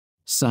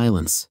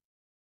Silence.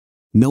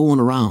 No one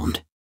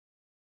around.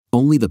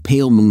 Only the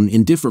pale moon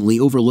indifferently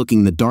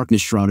overlooking the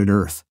darkness-shrouded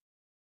earth.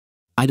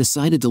 I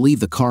decided to leave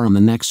the car on the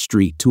next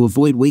street to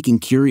avoid waking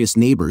curious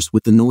neighbors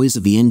with the noise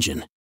of the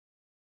engine.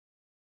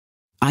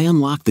 I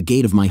unlocked the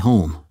gate of my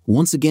home,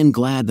 once again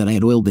glad that I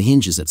had oiled the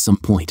hinges at some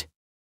point.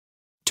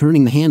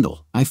 Turning the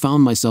handle, I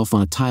found myself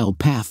on a tiled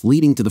path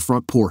leading to the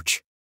front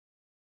porch.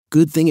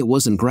 Good thing it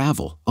wasn't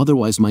gravel,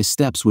 otherwise my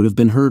steps would have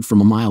been heard from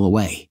a mile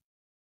away.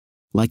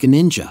 Like a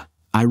ninja,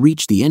 I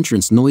reached the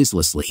entrance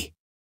noiselessly.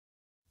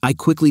 I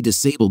quickly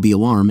disabled the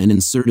alarm and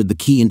inserted the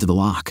key into the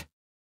lock.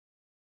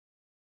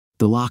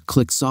 The lock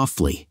clicked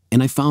softly,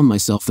 and I found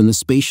myself in the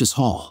spacious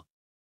hall.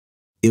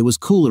 It was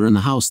cooler in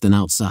the house than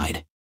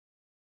outside.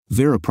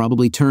 Vera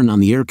probably turned on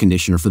the air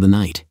conditioner for the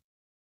night.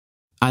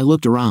 I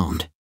looked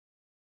around.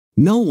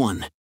 No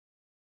one.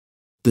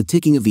 The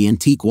ticking of the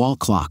antique wall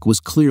clock was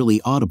clearly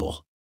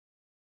audible.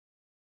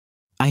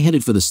 I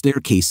headed for the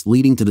staircase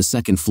leading to the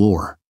second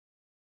floor.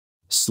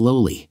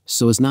 Slowly,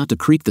 so as not to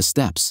creak the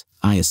steps,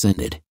 I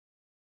ascended.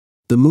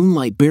 The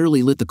moonlight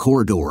barely lit the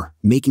corridor,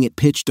 making it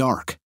pitch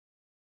dark.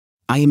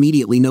 I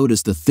immediately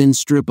noticed a thin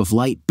strip of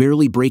light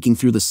barely breaking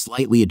through the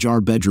slightly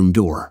ajar bedroom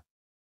door.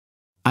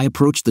 I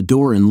approached the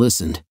door and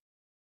listened.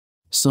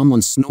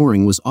 Someone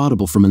snoring was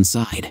audible from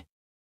inside.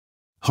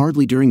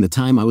 Hardly during the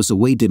time I was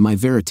away did my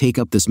Vera take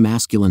up this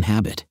masculine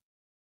habit.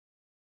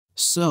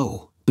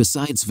 So,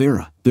 besides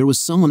Vera, there was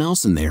someone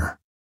else in there.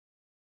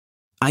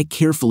 I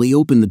carefully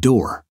opened the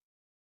door.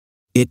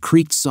 It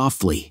creaked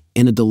softly,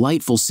 and a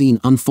delightful scene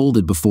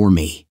unfolded before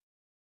me.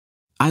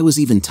 I was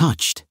even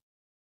touched.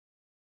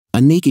 A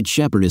naked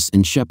shepherdess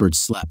and shepherd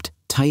slept,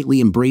 tightly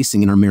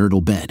embracing in our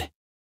marital bed.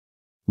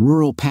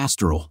 Rural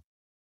pastoral.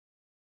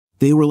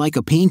 They were like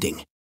a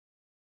painting.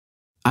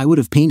 I would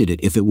have painted it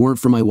if it weren't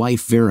for my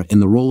wife Vera in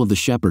the role of the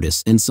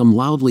shepherdess and some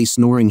loudly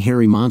snoring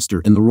hairy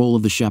monster in the role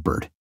of the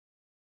shepherd.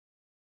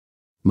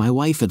 My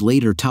wife had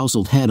laid her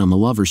tousled head on the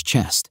lover's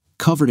chest,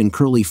 covered in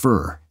curly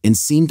fur, and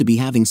seemed to be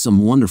having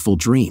some wonderful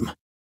dream.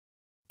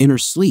 In her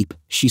sleep,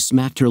 she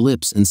smacked her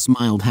lips and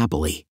smiled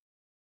happily.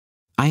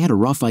 I had a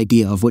rough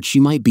idea of what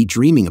she might be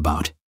dreaming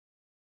about.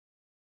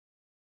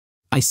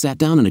 I sat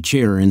down in a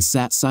chair and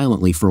sat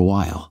silently for a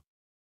while.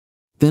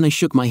 Then I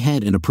shook my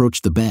head and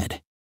approached the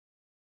bed.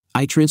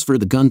 I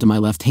transferred the gun to my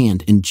left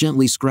hand and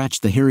gently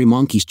scratched the hairy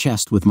monkey's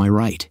chest with my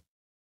right.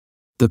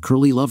 The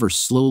curly lover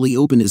slowly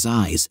opened his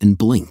eyes and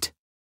blinked.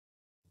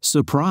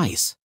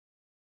 Surprise!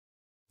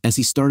 As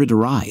he started to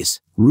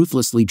rise,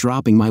 ruthlessly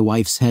dropping my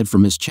wife's head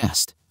from his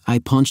chest, I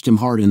punched him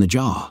hard in the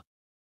jaw.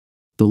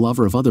 The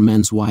lover of other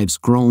men's wives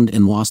groaned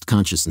and lost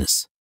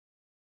consciousness.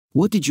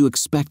 What did you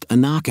expect, a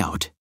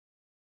knockout?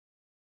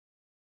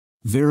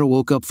 Vera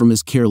woke up from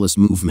his careless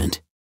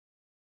movement.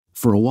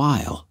 For a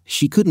while,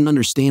 she couldn't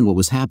understand what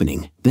was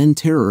happening, then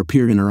terror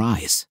appeared in her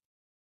eyes.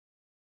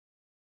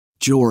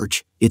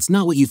 George, it's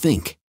not what you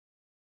think.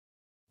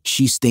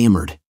 She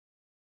stammered.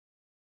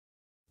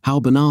 How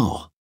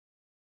banal.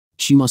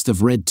 She must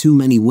have read too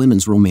many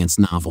women's romance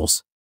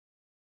novels.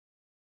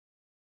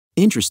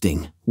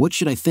 Interesting, what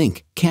should I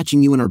think,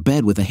 catching you in our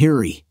bed with a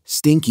hairy,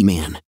 stinky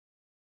man?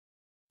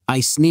 I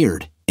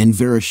sneered, and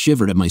Vera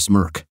shivered at my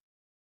smirk.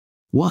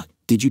 What,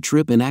 did you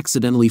trip and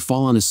accidentally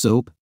fall on his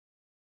soap?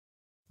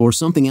 Or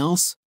something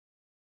else?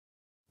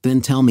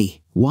 Then tell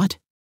me, what?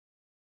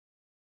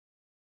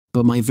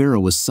 But my Vera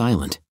was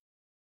silent.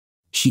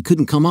 She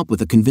couldn't come up with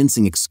a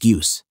convincing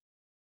excuse.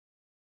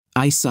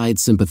 I sighed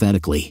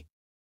sympathetically.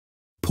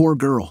 Poor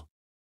girl.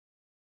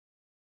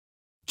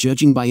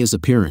 Judging by his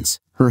appearance,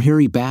 her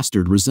hairy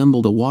bastard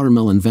resembled a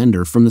watermelon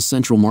vendor from the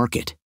Central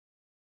Market.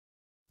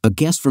 A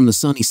guest from the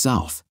sunny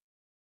South.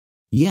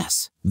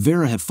 Yes,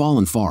 Vera had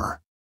fallen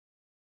far.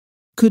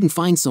 Couldn't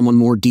find someone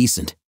more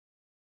decent.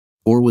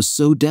 Or was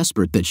so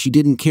desperate that she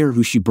didn't care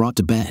who she brought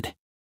to bed.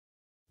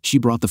 She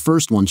brought the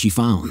first one she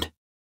found.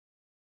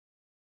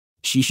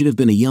 She should have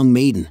been a young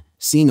maiden,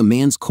 seeing a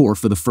man's core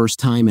for the first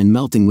time and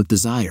melting with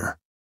desire.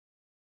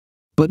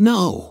 But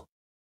no!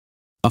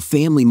 A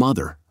family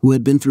mother, who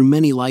had been through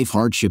many life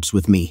hardships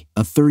with me,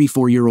 a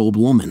 34-year-old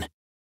woman.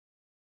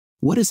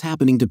 What is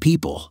happening to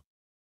people?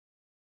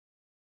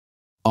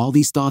 All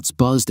these thoughts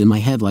buzzed in my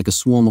head like a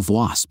swarm of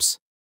wasps.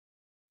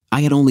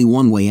 I had only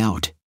one way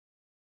out.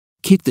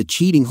 Kick the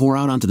cheating whore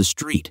out onto the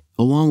street,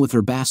 along with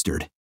her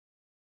bastard.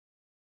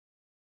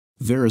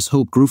 Vera's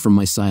hope grew from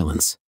my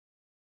silence.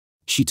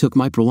 She took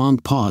my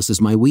prolonged pause as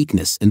my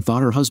weakness and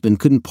thought her husband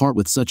couldn't part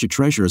with such a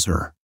treasure as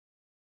her.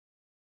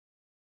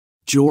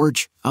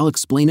 George, I'll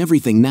explain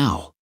everything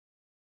now.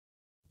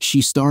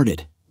 She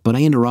started, but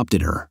I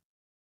interrupted her.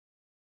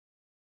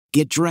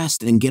 Get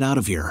dressed and get out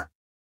of here.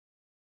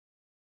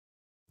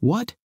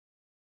 What?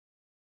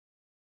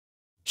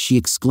 She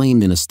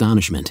exclaimed in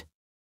astonishment.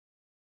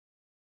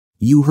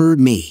 You heard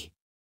me.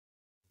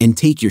 And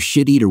take your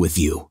shit-eater with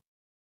you.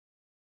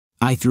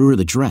 I threw her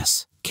the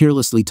dress,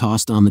 carelessly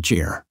tossed on the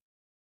chair.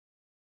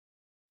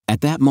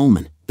 At that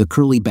moment, the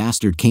curly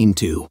bastard came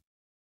to.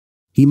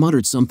 He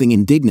muttered something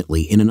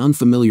indignantly in an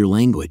unfamiliar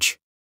language.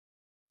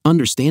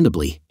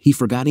 Understandably, he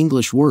forgot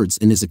English words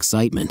in his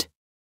excitement.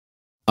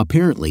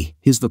 Apparently,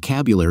 his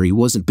vocabulary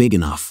wasn't big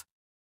enough.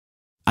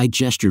 I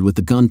gestured with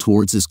the gun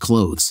towards his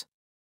clothes.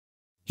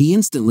 He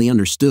instantly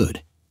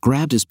understood,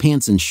 grabbed his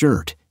pants and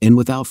shirt, and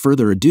without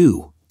further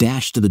ado,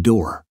 dashed to the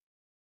door.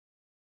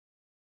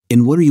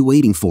 "And what are you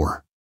waiting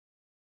for?"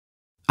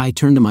 I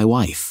turned to my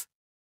wife.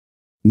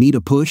 "Need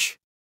a push?"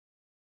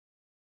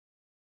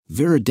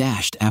 Vera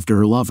dashed after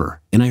her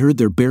lover, and I heard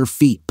their bare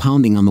feet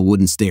pounding on the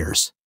wooden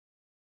stairs.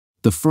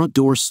 The front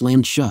door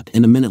slammed shut,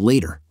 and a minute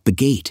later, the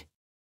gate.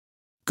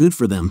 Good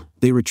for them,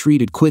 they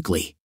retreated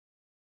quickly.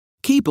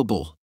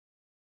 Capable.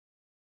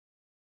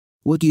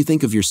 What do you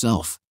think of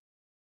yourself?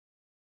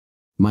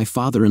 My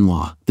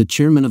father-in-law, the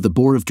chairman of the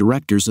board of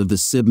directors of the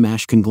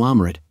Sibmash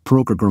conglomerate,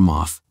 Prokhor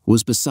Gromov,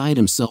 was beside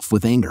himself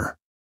with anger.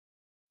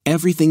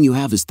 "Everything you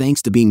have is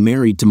thanks to being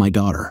married to my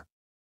daughter.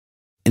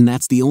 And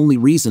that's the only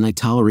reason I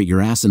tolerate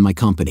your ass in my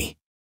company."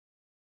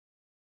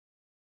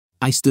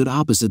 I stood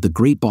opposite the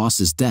great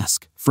boss's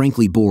desk,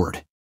 frankly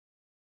bored.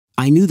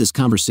 I knew this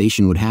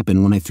conversation would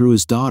happen when I threw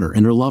his daughter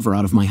and her lover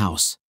out of my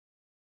house.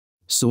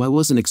 So I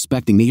wasn't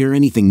expecting to hear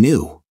anything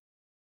new.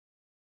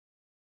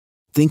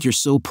 "Think you're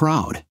so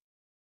proud?"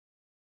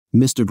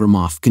 Mr.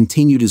 Gromov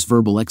continued his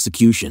verbal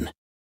execution.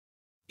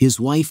 "His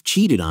wife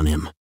cheated on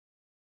him.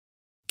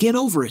 Get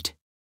over it.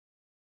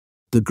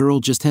 The girl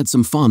just had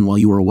some fun while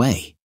you were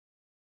away.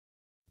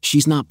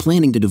 She's not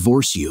planning to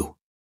divorce you.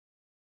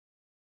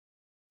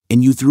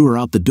 And you threw her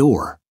out the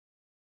door.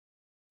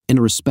 And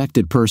a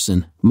respected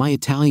person, my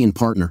Italian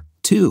partner,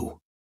 too.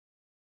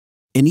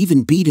 And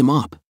even beat him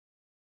up.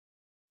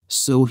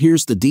 So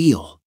here's the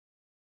deal.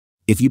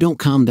 If you don't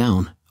calm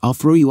down, I'll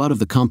throw you out of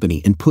the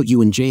company and put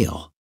you in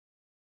jail.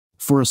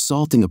 For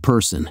assaulting a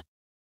person.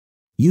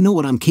 You know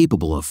what I'm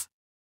capable of."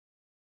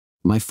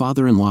 My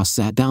father-in-law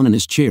sat down in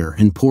his chair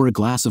and poured a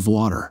glass of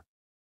water.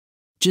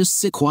 "Just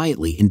sit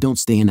quietly and don't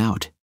stand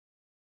out.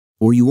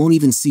 Or you won't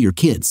even see your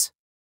kids."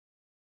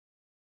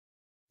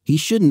 He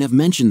shouldn't have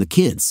mentioned the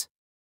kids.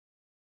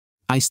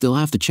 I still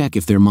have to check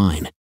if they're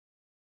mine.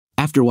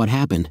 After what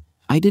happened,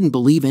 I didn't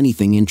believe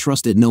anything and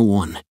trusted no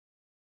one.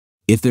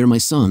 If they're my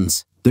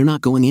sons, they're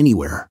not going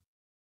anywhere.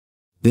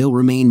 They'll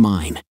remain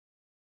mine.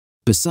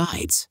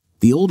 Besides,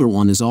 the older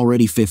one is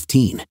already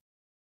 15.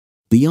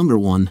 The younger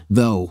one,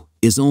 though,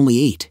 is only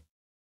 8.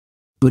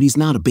 But he's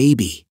not a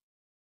baby.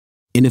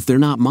 And if they're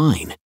not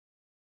mine,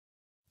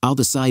 I'll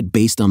decide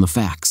based on the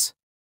facts.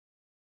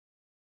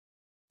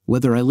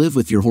 Whether I live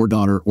with your whore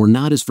daughter or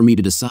not is for me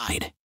to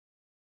decide.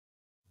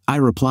 I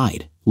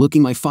replied,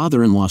 looking my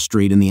father-in-law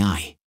straight in the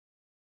eye.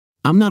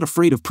 I'm not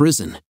afraid of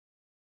prison.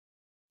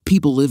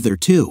 People live there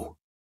too.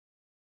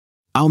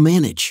 I'll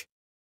manage.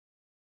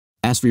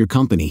 As for your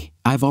company,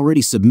 I've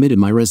already submitted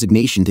my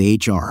resignation to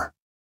HR.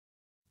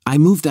 I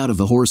moved out of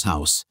the whore's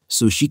house,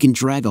 so she can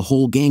drag a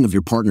whole gang of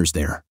your partners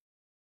there.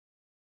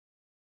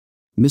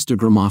 Mr.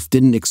 Gromov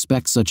didn't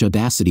expect such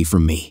audacity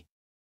from me.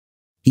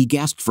 He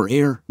gasped for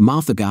air,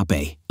 mouth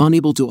agape,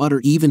 unable to utter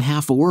even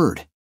half a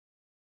word.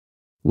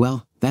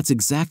 Well, that's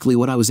exactly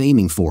what I was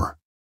aiming for.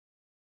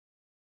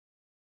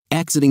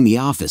 Exiting the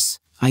office,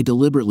 I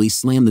deliberately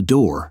slammed the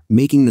door,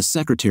 making the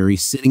secretary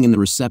sitting in the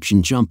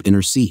reception jump in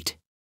her seat.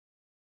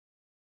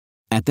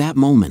 At that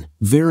moment,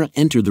 Vera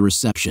entered the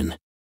reception.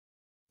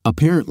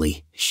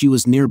 Apparently, she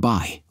was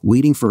nearby,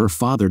 waiting for her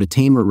father to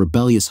tame her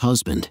rebellious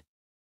husband.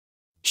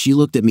 She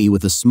looked at me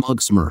with a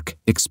smug smirk,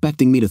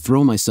 expecting me to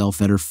throw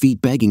myself at her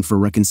feet begging for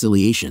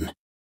reconciliation.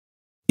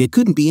 It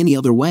couldn't be any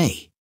other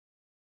way.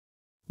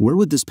 Where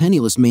would this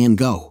penniless man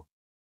go?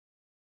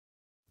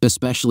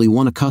 Especially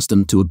one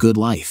accustomed to a good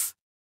life.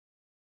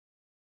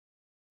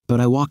 But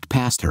I walked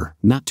past her,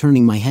 not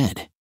turning my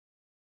head.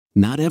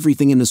 Not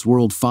everything in this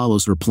world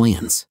follows her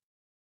plans.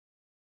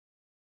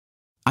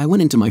 I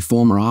went into my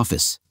former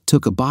office,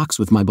 took a box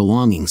with my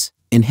belongings,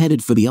 and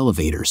headed for the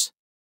elevators.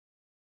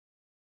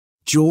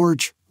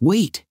 George,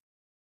 wait!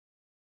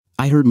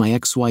 I heard my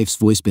ex-wife's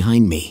voice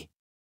behind me.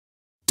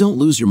 Don't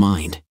lose your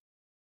mind.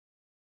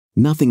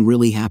 Nothing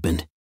really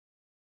happened.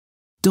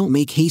 Don't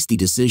make hasty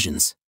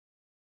decisions.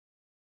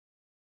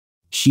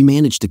 She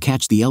managed to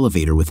catch the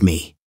elevator with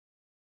me.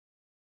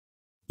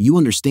 You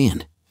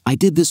understand, I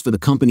did this for the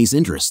company's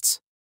interests.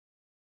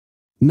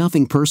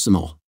 Nothing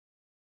personal.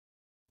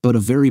 But a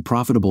very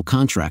profitable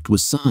contract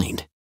was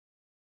signed.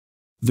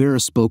 Vera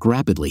spoke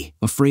rapidly,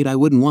 afraid I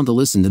wouldn't want to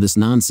listen to this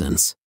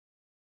nonsense.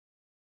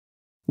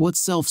 What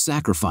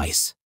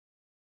self-sacrifice?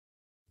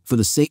 For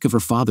the sake of her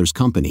father's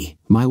company,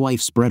 my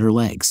wife spread her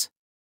legs.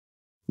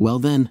 Well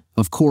then,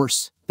 of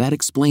course, that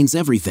explains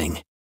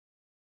everything.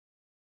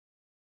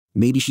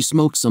 Maybe she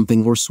smoked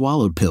something or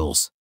swallowed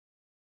pills.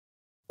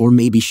 Or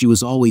maybe she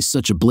was always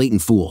such a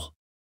blatant fool.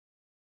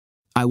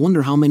 I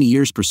wonder how many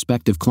years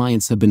prospective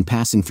clients have been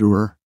passing through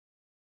her.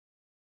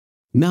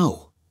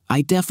 No,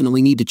 I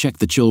definitely need to check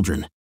the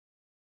children.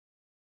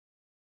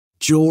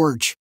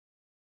 George!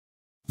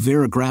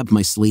 Vera grabbed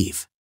my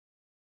sleeve.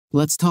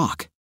 Let's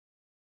talk.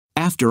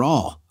 After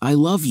all, I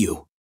love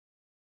you.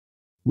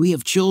 We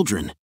have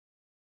children.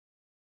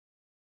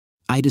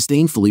 I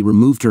disdainfully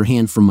removed her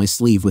hand from my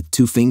sleeve with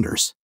 2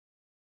 fingers.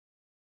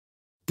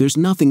 There's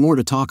nothing more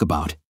to talk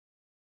about.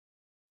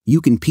 You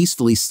can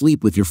peacefully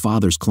sleep with your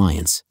father's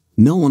clients.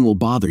 No one will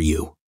bother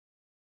you."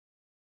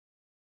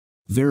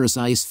 Vera's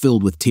eyes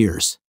filled with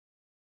tears.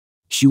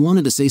 She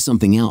wanted to say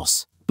something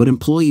else, but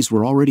employees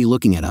were already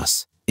looking at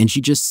us, and she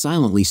just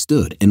silently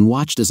stood and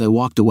watched as I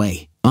walked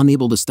away,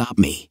 unable to stop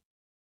me.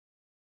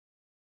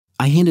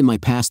 I handed my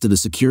pass to the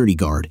security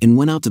guard and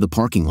went out to the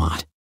parking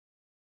lot.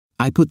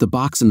 I put the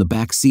box in the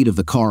back seat of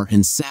the car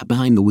and sat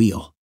behind the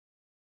wheel.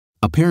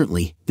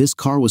 Apparently, this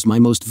car was my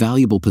most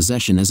valuable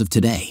possession as of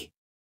today.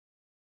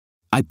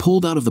 I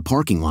pulled out of the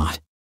parking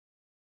lot.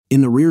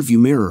 In the rearview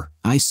mirror,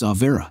 I saw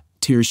Vera,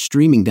 tears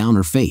streaming down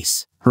her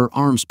face, her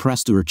arms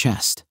pressed to her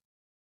chest.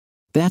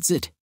 That's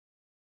it.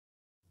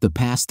 The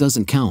past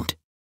doesn't count.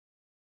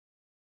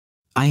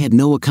 I had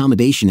no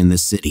accommodation in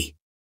this city.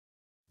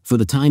 For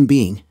the time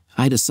being,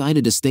 I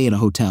decided to stay at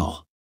a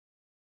hotel.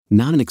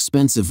 Not an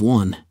expensive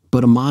one,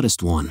 but a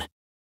modest one.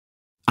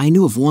 I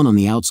knew of one on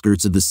the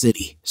outskirts of the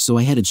city, so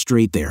I headed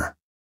straight there.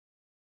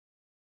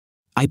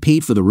 I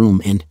paid for the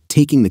room and,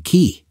 taking the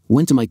key,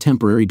 went to my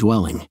temporary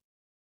dwelling.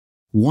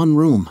 One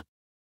room.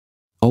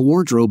 A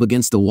wardrobe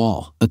against the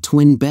wall, a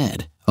twin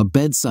bed, a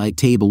bedside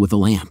table with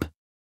a lamp.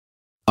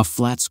 A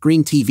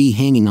flat-screen TV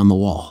hanging on the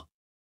wall.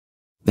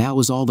 That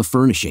was all the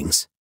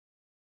furnishings.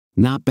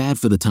 Not bad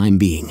for the time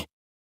being.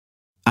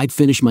 I'd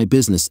finish my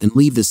business and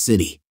leave this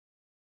city.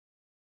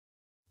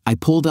 I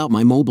pulled out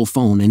my mobile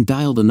phone and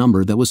dialed a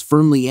number that was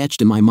firmly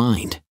etched in my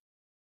mind.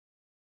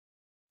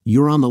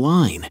 "You're on the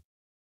line."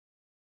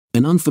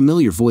 An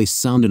unfamiliar voice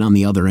sounded on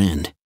the other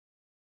end.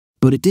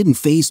 But it didn't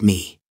faze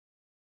me.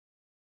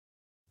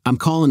 "I'm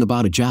calling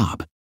about a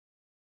job.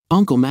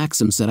 Uncle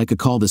Maxim said I could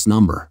call this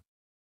number."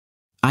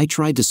 I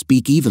tried to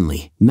speak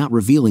evenly, not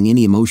revealing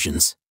any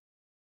emotions.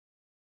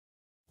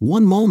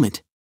 "One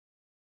moment."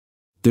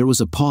 There was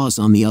a pause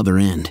on the other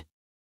end.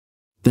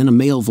 Then a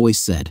male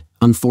voice said,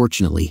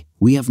 "Unfortunately,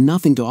 we have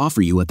nothing to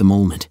offer you at the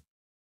moment.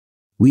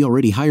 We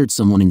already hired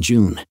someone in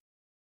June.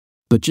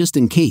 But just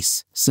in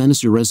case, send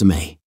us your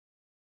resume."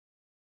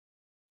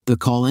 The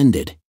call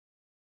ended.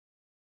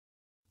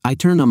 I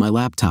turned on my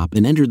laptop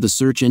and entered the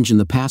search engine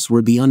the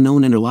password the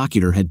unknown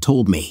interlocutor had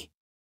told me.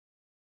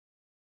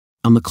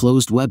 On the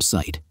closed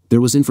website, there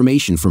was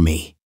information for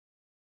me.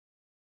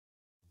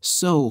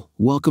 "So,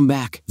 welcome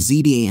back,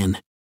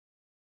 ZDAN."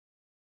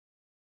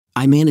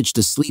 I managed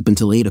to sleep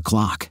until 8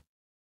 o'clock.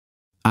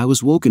 I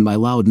was woken by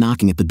loud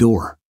knocking at the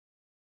door.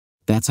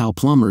 That's how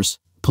plumbers,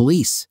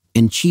 police,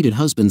 and cheated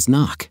husbands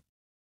knock.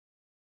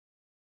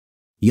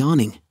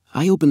 Yawning,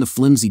 I opened the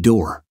flimsy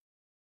door.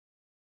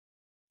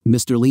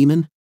 "Mr.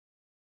 Lehman?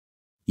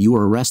 You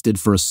were arrested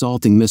for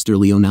assaulting Mr.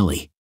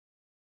 Leonelli.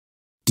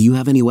 Do you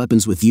have any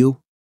weapons with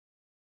you?"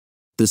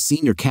 The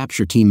senior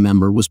capture team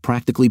member was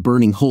practically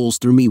burning holes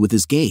through me with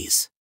his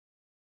gaze.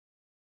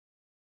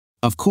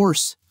 "Of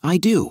course, I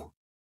do."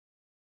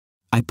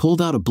 I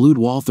pulled out a blued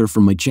Walther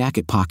from my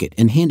jacket pocket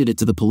and handed it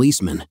to the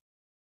policeman.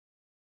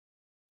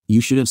 You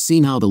should have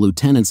seen how the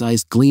lieutenant's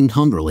eyes gleamed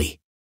hungrily.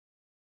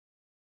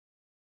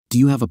 "Do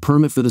you have a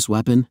permit for this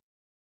weapon?"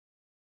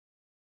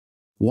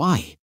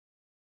 "Why?"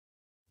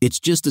 "It's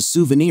just a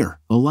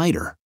souvenir, a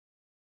lighter.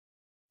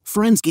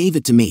 Friends gave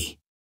it to me."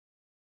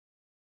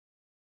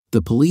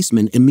 The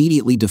policeman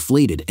immediately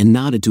deflated and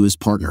nodded to his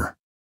partner.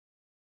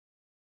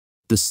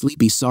 The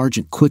sleepy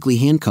sergeant quickly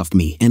handcuffed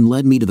me and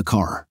led me to the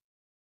car.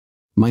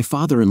 My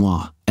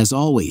father-in-law, as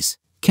always,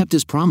 kept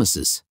his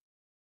promises.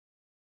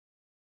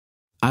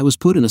 I was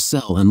put in a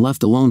cell and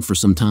left alone for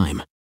some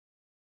time.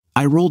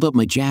 I rolled up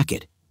my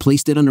jacket,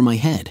 placed it under my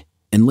head,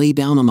 and lay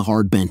down on the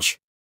hard bench.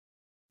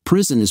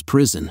 Prison is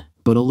prison,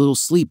 but a little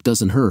sleep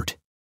doesn't hurt.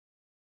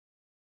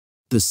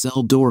 The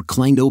cell door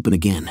clanged open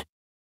again.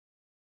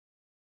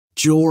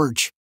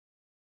 "George."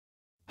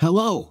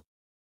 "Hello."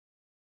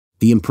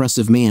 The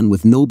impressive man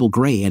with noble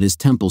gray at his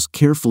temples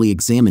carefully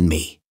examined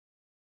me.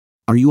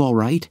 "Are you all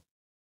right?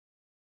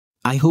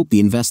 I hope the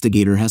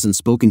investigator hasn't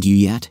spoken to you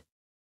yet."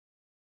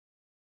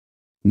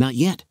 "Not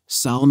yet,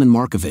 Solomon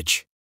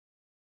Markovich."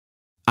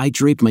 I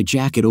draped my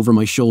jacket over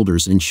my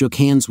shoulders and shook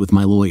hands with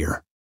my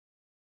lawyer.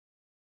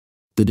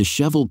 The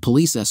disheveled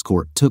police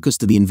escort took us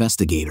to the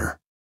investigator.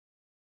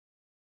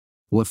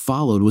 What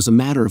followed was a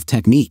matter of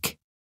technique.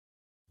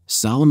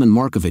 Solomon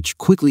Markovich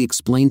quickly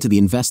explained to the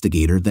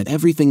investigator that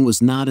everything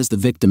was not as the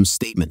victim's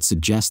statement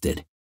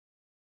suggested.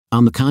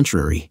 On the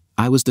contrary,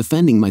 I was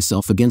defending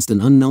myself against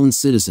an unknown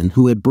citizen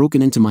who had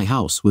broken into my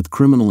house with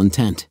criminal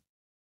intent.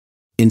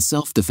 In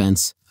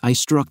self-defense, I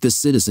struck this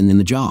citizen in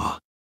the jaw.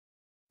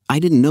 I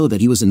didn't know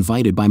that he was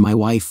invited by my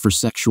wife for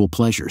sexual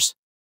pleasures.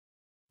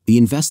 The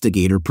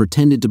investigator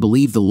pretended to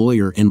believe the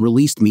lawyer and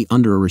released me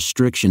under a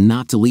restriction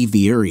not to leave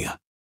the area.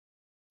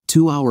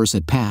 2 hours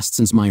had passed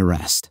since my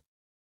arrest.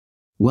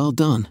 "Well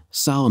done,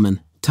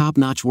 Solomon,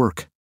 top-notch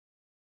work."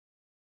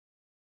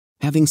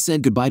 Having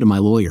said goodbye to my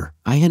lawyer,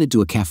 I headed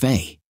to a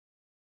cafe.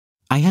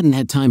 I hadn't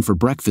had time for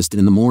breakfast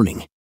in the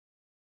morning.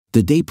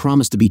 The day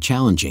promised to be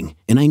challenging,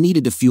 and I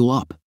needed to fuel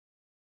up.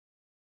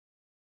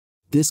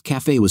 This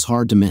cafe was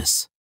hard to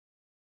miss.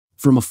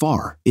 From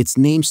afar, its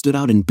name stood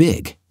out in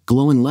big,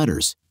 glowing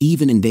letters,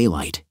 even in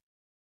daylight.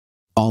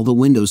 All the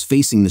windows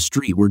facing the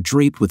street were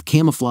draped with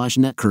camouflage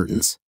net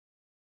curtains.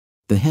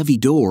 The heavy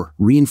door,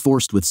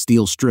 reinforced with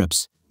steel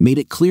strips, made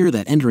it clear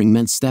that entering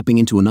meant stepping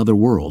into another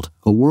world,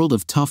 a world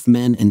of tough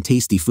men and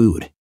tasty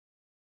food.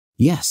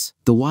 Yes,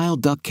 the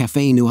Wild Duck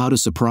Cafe knew how to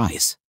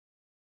surprise.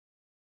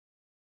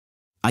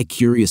 I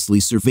curiously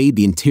surveyed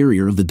the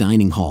interior of the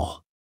dining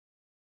hall.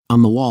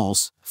 On the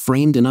walls,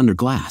 framed and under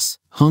glass,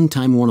 hung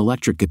time-worn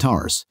electric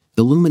guitars,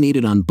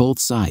 illuminated on both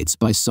sides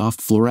by soft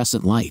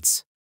fluorescent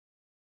lights.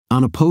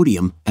 On a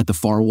podium, at the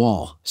far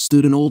wall,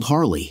 stood an old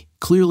Harley,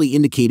 clearly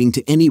indicating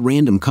to any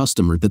random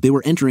customer that they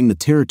were entering the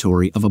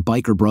territory of a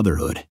biker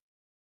brotherhood.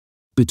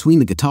 Between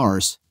the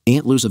guitars,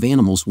 antlers of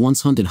animals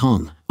once hunted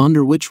hung,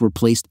 under which were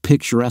placed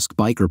picturesque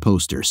biker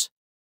posters.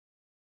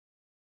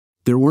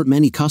 There weren't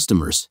many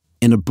customers,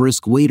 and a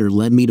brisk waiter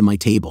led me to my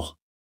table.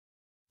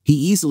 He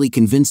easily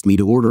convinced me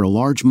to order a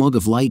large mug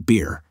of light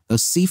beer, a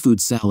seafood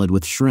salad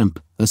with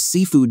shrimp, a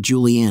seafood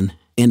julienne,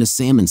 and a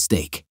salmon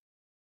steak.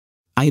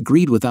 I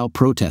agreed without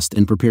protest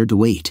and prepared to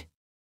wait.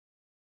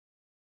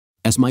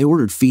 As my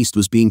ordered feast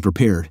was being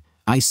prepared,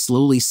 I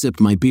slowly sipped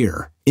my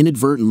beer,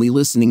 inadvertently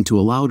listening to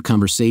a loud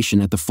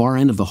conversation at the far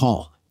end of the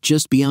hall,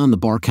 just beyond the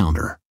bar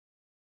counter.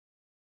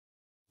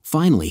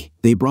 Finally,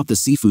 they brought the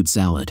seafood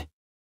salad.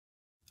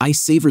 I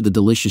savored the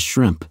delicious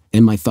shrimp,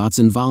 and my thoughts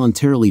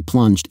involuntarily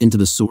plunged into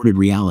the sordid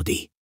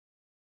reality.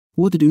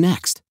 What to do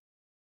next?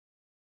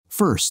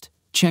 First,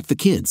 check the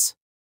kids.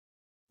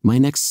 My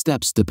next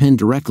steps depend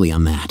directly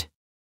on that.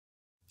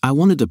 I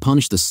wanted to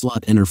punish the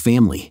slut and her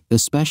family,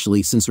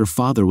 especially since her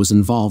father was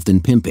involved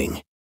in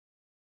pimping.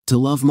 To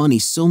love money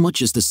so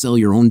much as to sell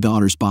your own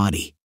daughter's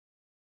body.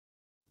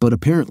 But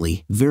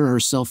apparently, Vera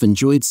herself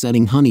enjoyed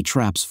setting honey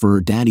traps for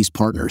her daddy's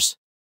partners.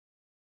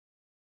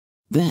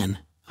 Then,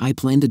 I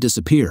planned to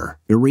disappear,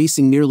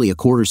 erasing nearly a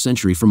quarter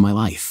century from my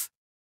life.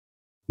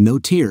 No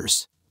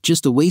tears,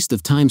 just a waste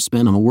of time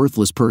spent on a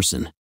worthless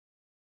person.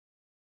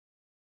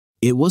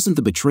 It wasn't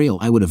the betrayal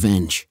I would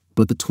avenge,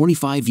 but the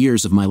 25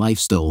 years of my life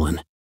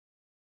stolen.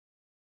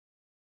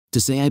 To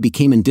say I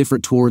became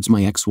indifferent towards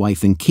my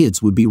ex-wife and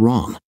kids would be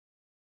wrong.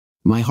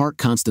 My heart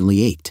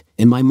constantly ached,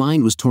 and my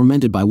mind was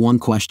tormented by one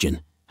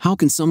question: how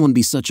can someone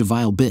be such a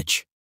vile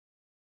bitch?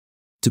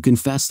 To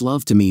confess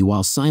love to me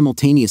while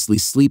simultaneously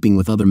sleeping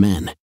with other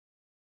men.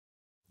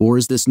 Or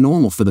is this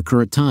normal for the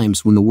current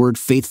times when the word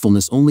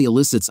faithfulness only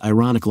elicits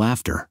ironic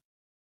laughter?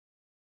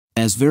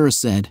 As Vera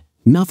said,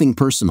 nothing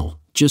personal,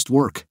 just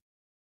work.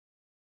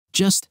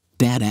 Just,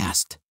 Dad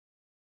asked.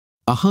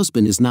 A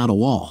husband is not a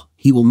wall,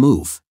 he will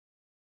move.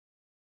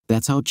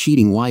 That's how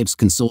cheating wives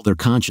console their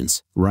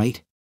conscience,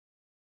 right?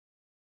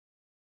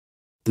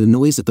 The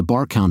noise at the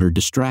bar counter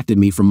distracted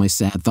me from my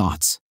sad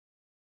thoughts.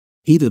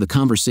 Either the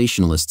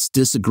conversationalists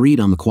disagreed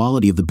on the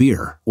quality of the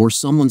beer, or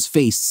someone's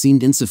face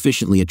seemed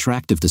insufficiently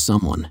attractive to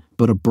someone,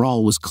 but a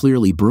brawl was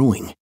clearly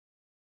brewing.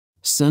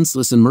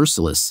 Senseless and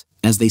merciless,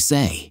 as they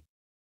say.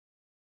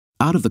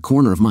 Out of the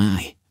corner of my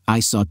eye, I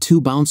saw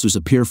two bouncers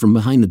appear from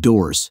behind the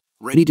doors,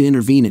 ready to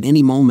intervene at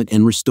any moment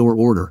and restore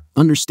order,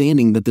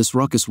 understanding that this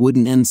ruckus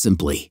wouldn't end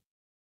simply.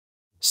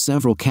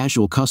 Several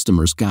casual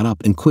customers got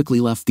up and quickly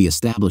left the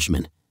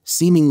establishment,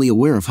 seemingly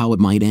aware of how it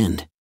might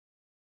end.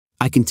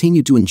 I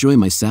continued to enjoy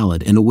my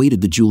salad and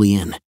awaited the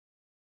julienne.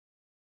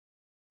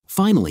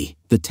 Finally,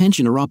 the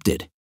tension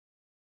erupted.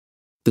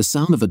 The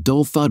sound of a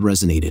dull thud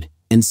resonated,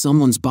 and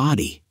someone's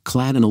body,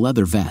 clad in a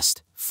leather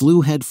vest,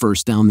 flew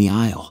headfirst down the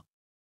aisle.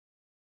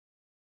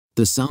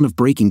 The sound of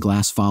breaking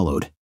glass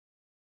followed.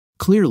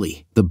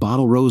 Clearly, the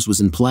bottle rose was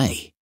in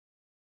play.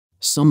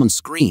 Someone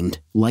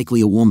screamed,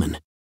 likely a woman.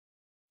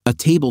 A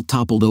table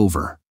toppled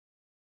over.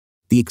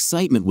 The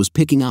excitement was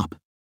picking up.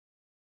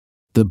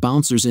 The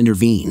bouncers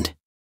intervened.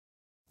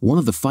 One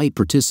of the fight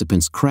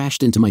participants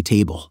crashed into my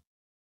table.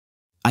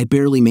 I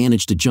barely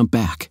managed to jump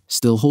back,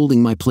 still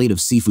holding my plate of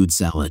seafood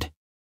salad.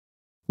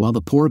 While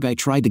the poor guy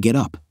tried to get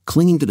up,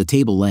 clinging to the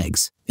table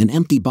legs, an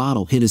empty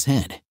bottle hit his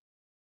head.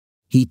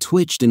 He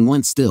twitched and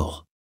went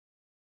still.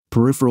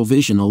 Peripheral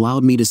vision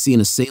allowed me to see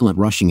an assailant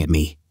rushing at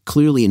me,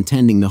 clearly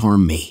intending to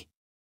harm me.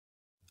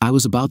 I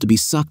was about to be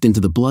sucked into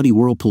the bloody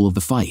whirlpool of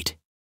the fight.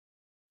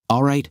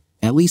 All right,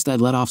 at least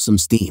I'd let off some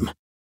steam.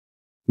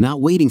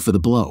 Not waiting for the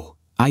blow,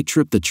 I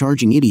tripped the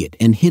charging idiot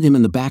and hit him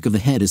in the back of the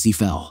head as he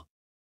fell.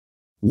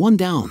 One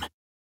down.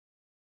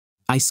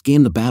 I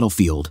scanned the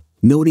battlefield,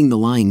 noting the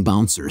lying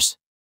bouncers.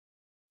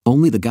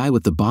 Only the guy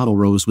with the bottle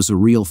rose was a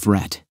real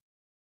threat.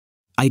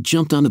 I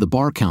jumped onto the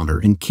bar counter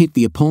and kicked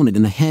the opponent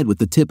in the head with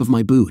the tip of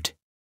my boot.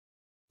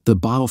 The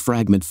bottle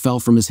fragment fell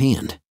from his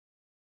hand.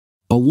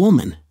 A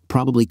woman,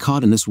 probably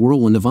caught in this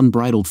whirlwind of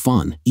unbridled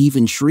fun,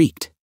 even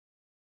shrieked.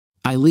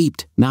 I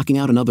leaped, knocking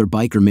out another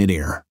biker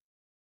midair.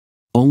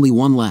 Only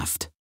one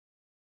left.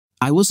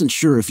 I wasn't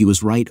sure if he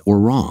was right or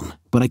wrong,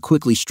 but I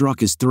quickly struck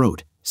his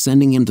throat,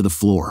 sending him to the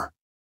floor.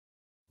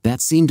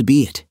 That seemed to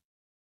be it.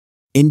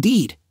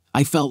 Indeed,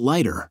 I felt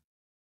lighter.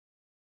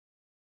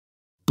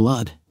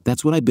 Blood,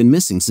 that's what I'd been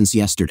missing since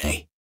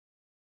yesterday.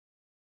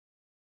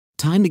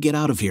 Time to get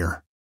out of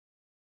here.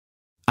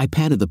 I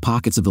patted the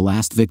pockets of the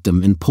last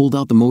victim and pulled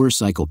out the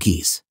motorcycle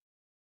keys.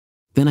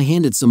 Then I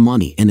handed some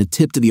money and a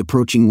tip to the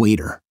approaching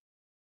waiter.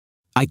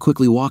 I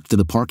quickly walked to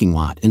the parking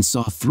lot and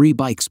saw 3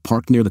 bikes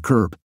parked near the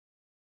curb.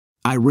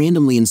 I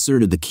randomly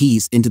inserted the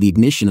keys into the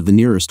ignition of the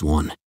nearest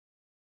one.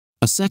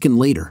 A second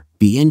later,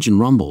 the engine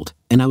rumbled,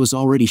 and I was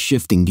already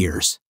shifting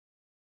gears.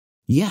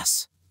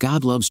 Yes,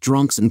 God loves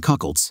drunks and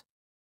cuckolds.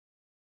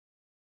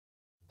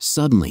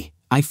 Suddenly,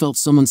 I felt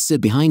someone sit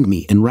behind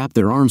me and wrap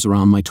their arms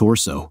around my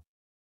torso.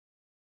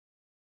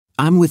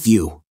 "I'm with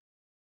you,"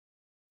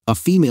 a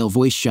female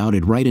voice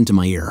shouted right into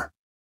my ear.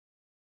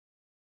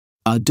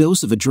 A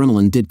dose of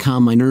adrenaline did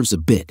calm my nerves a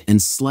bit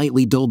and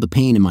slightly dulled the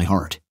pain in my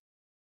heart.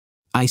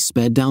 I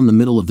sped down the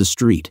middle of the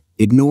street,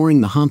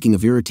 ignoring the honking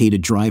of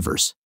irritated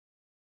drivers.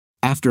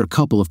 After a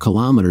couple of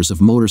kilometers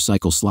of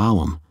motorcycle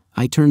slalom,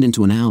 I turned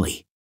into an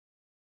alley.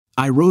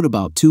 I rode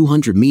about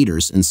 200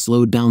 meters and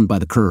slowed down by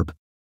the curb.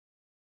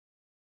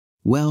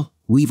 "Well,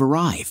 we've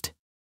arrived,"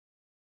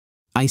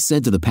 I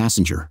said to the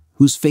passenger,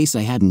 whose face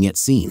I hadn't yet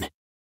seen.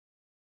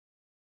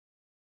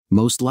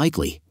 Most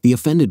likely, the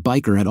offended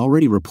biker had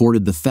already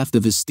reported the theft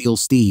of his steel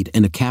steed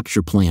and a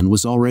capture plan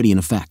was already in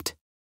effect.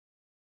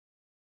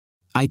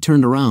 I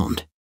turned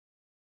around.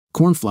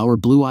 Cornflower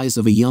blue eyes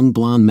of a young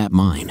blonde met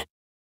mine.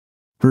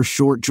 Her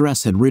short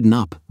dress had ridden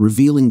up,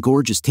 revealing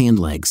gorgeous tanned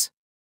legs.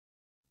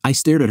 I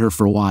stared at her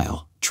for a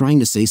while, trying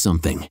to say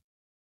something.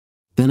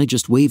 Then I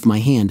just waved my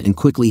hand and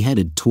quickly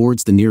headed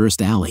towards the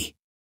nearest alley.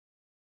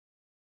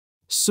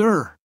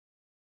 "Sir!"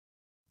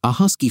 A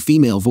husky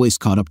female voice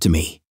caught up to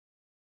me.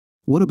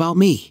 "What about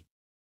me?"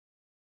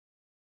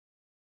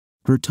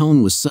 Her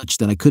tone was such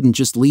that I couldn't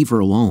just leave her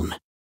alone.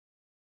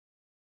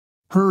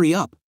 "Hurry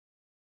up!"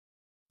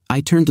 I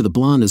turned to the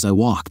blonde as I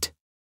walked.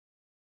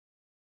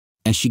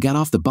 As she got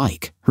off the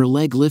bike, her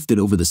leg lifted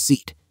over the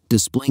seat,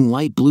 displaying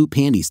light blue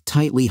panties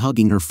tightly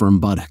hugging her firm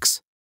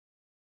buttocks.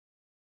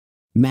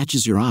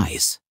 "Matches your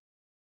eyes."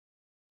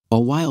 A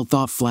wild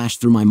thought flashed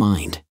through my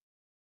mind.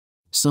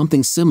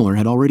 Something similar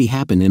had already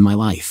happened in my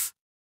life.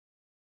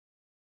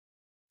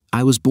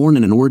 I was born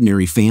in an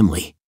ordinary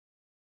family.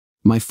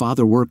 My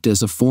father worked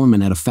as a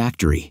foreman at a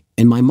factory,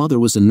 and my mother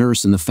was a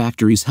nurse in the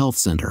factory's health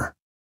center.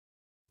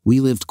 We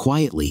lived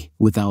quietly,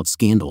 without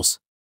scandals.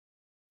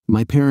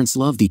 My parents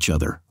loved each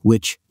other,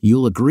 which,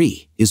 you'll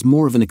agree, is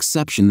more of an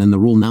exception than the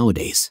rule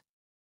nowadays.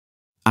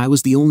 I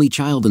was the only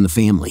child in the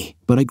family,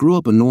 but I grew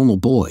up a normal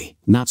boy,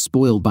 not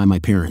spoiled by my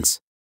parents.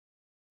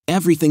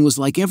 Everything was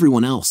like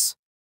everyone else.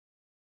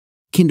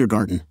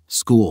 Kindergarten,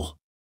 school.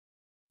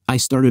 I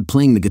started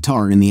playing the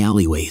guitar in the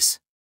alleyways.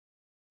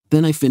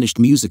 Then I finished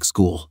music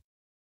school.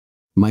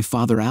 My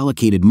father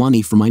allocated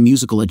money for my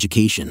musical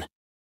education.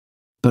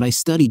 But I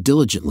studied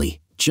diligently,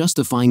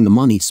 justifying the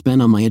money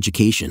spent on my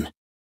education.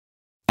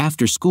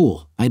 After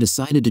school, I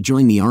decided to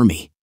join the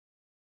army.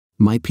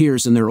 My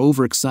peers and their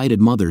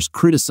overexcited mothers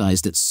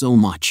criticized it so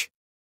much.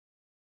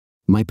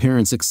 My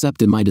parents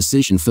accepted my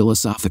decision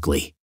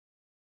philosophically.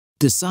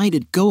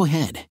 Decided, go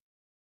ahead.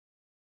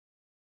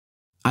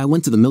 I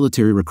went to the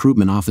military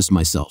recruitment office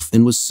myself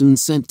and was soon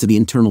sent to the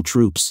internal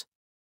troops.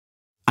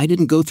 I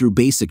didn't go through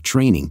basic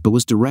training but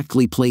was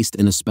directly placed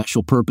in a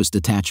special purpose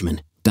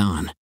detachment,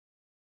 DON.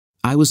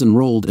 I was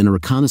enrolled in a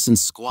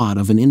reconnaissance squad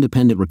of an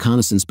independent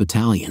reconnaissance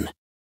battalion.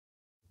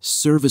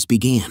 Service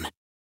began.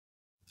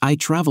 I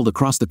traveled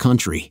across the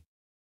country.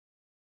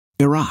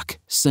 Iraq,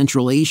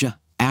 Central Asia,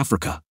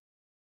 Africa,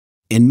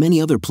 and many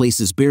other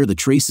places bear the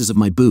traces of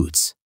my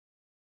boots.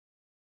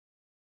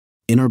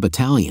 In our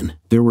battalion,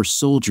 there were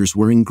soldiers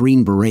wearing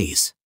green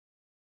berets.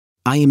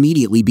 I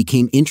immediately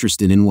became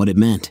interested in what it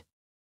meant.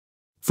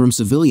 From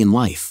civilian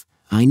life,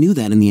 I knew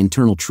that in the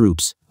internal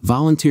troops,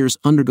 volunteers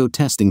undergo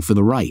testing for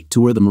the right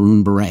to wear the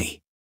maroon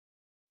beret.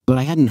 But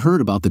I hadn't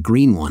heard about the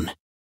green one.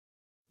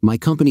 My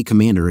company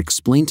commander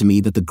explained to me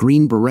that the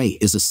green beret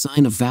is a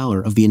sign of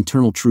valor of the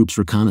internal troops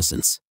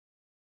reconnaissance.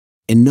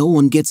 And no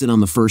one gets it on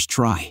the first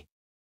try.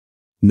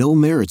 No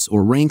merits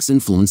or ranks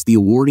influence the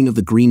awarding of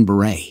the green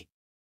beret.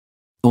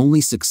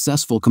 Only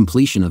successful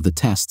completion of the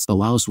tests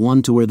allows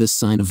one to wear this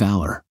sign of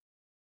valor.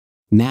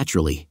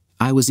 Naturally,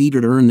 I was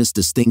eager to earn this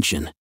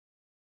distinction.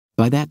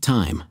 By that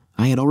time,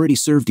 I had already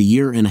served a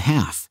year and a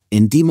half,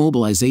 and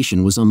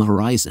demobilization was on the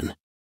horizon.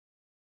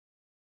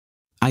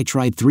 I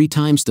tried 3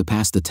 times to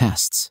pass the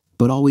tests,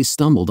 but always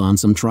stumbled on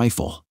some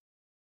trifle.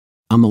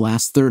 On the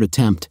last third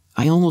attempt,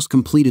 I almost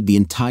completed the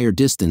entire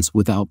distance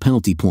without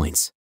penalty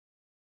points.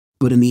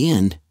 But in the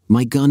end,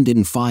 my gun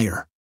didn't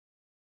fire.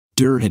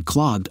 Dirt had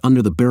clogged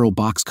under the barrel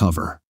box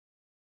cover.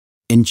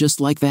 And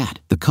just like that,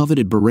 the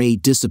coveted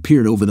beret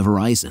disappeared over the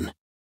horizon.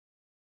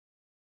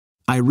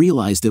 I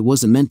realized it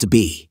wasn't meant to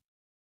be.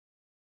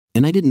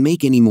 And I didn't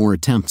make any more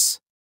attempts.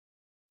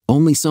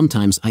 Only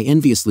sometimes I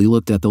enviously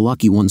looked at the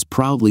lucky ones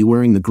proudly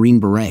wearing the green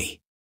beret.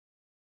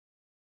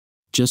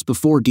 Just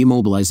before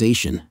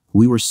demobilization,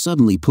 we were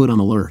suddenly put on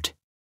alert.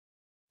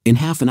 In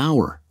half an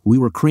hour, we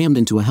were crammed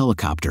into a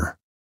helicopter.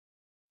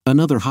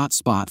 Another hot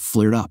spot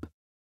flared up.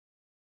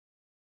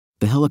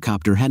 The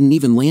helicopter hadn't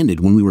even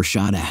landed when we were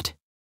shot at.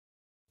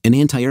 An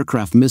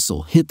anti-aircraft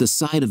missile hit the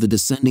side of the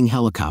descending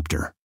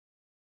helicopter.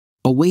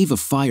 A wave of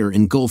fire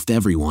engulfed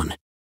everyone.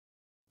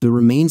 The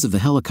remains of the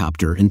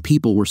helicopter and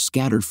people were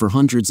scattered for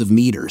hundreds of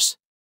meters.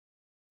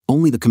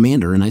 Only the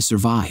commander and I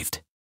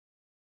survived.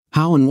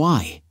 How and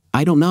why,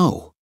 I don't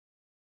know.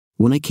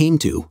 When I came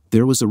to,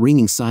 there was a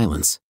ringing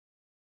silence.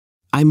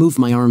 I moved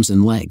my arms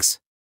and legs.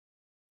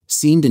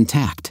 Seemed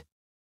intact.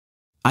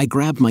 I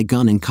grabbed my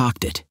gun and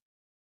cocked it.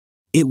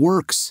 It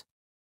works.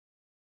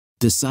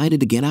 Decided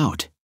to get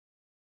out.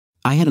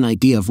 I had an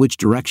idea of which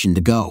direction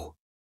to go.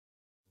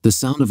 The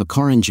sound of a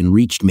car engine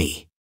reached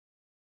me.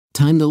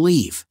 Time to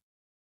leave.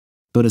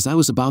 But as I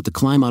was about to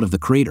climb out of the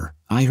crater,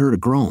 I heard a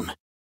groan.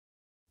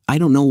 I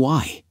don't know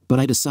why, but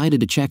I decided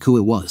to check who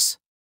it was.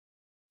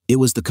 It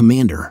was the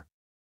commander.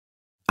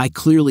 I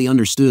clearly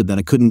understood that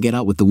I couldn't get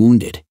out with the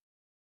wounded.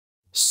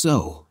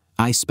 So,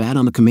 I spat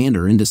on the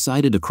commander and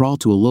decided to crawl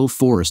to a low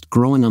forest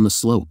growing on the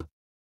slope.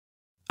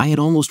 I had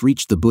almost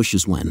reached the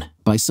bushes when,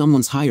 by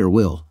someone's higher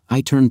will,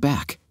 I turned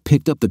back,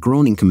 picked up the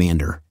groaning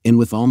commander, and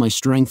with all my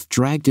strength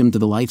dragged him to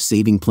the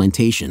life-saving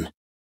plantation.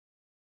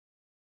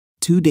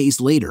 2 days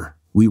later,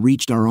 we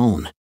reached our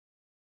own.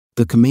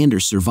 The commander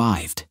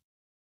survived.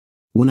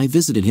 When I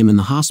visited him in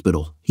the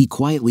hospital, he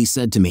quietly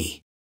said to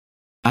me,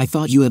 "I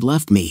thought you had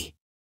left me."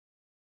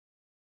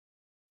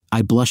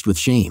 I blushed with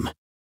shame.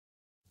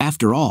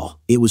 After all,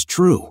 it was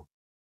true.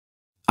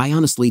 I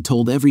honestly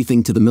told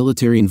everything to the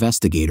military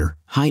investigator,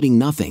 hiding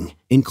nothing,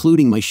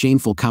 including my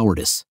shameful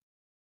cowardice.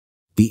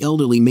 The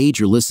elderly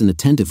major listened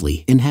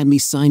attentively and had me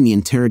sign the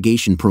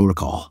interrogation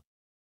protocol.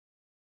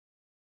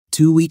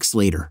 2 weeks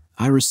later,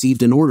 I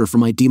received an order for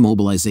my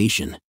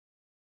demobilization.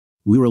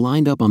 We were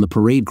lined up on the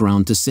parade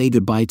ground to say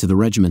goodbye to the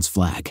regiment's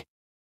flag.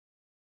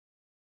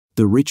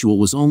 The ritual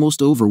was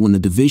almost over when the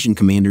division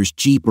commander's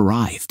jeep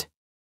arrived.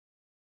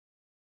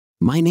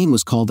 My name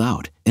was called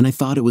out, and I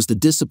thought it was the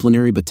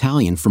disciplinary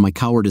battalion for my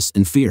cowardice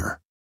and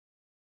fear.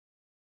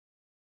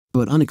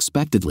 But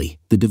unexpectedly,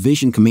 the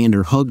division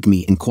commander hugged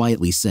me and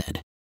quietly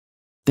said,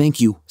 "Thank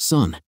you,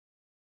 son."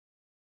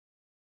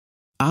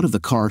 Out of the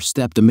car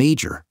stepped a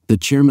major, the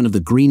chairman of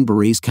the Green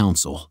Berets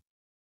Council.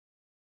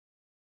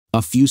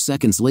 A few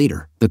seconds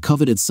later, the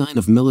coveted sign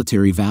of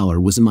military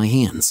valor was in my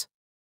hands.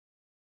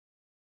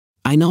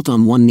 I knelt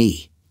on one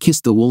knee,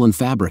 kissed the woolen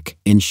fabric,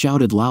 and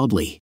shouted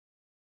loudly,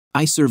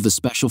 "I serve the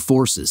Special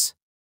Forces."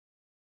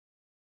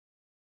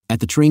 At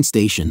the train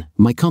station,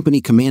 my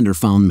company commander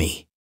found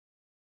me.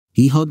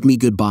 He hugged me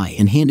goodbye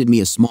and handed me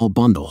a small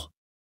bundle.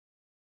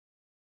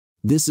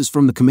 "This is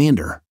from the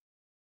commander.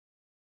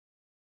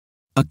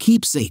 A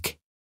keepsake."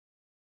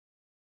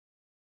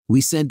 We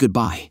said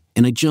goodbye,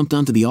 and I jumped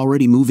onto the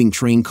already moving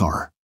train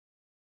car.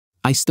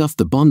 I stuffed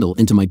the bundle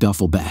into my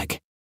duffel bag.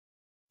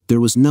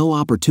 There was no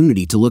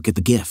opportunity to look at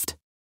the gift.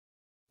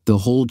 The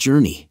whole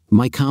journey,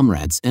 my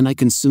comrades and I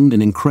consumed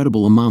an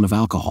incredible amount of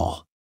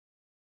alcohol.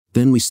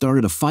 Then we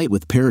started a fight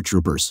with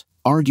paratroopers,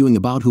 arguing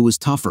about who was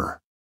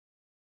tougher.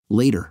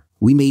 Later,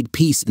 we made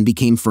peace and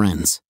became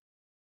friends.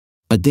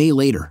 A day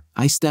later,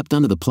 I stepped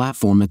onto the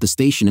platform at the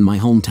station in my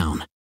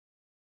hometown.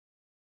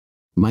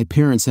 My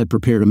parents had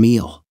prepared a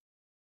meal.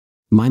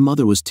 My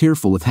mother was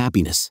tearful with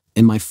happiness,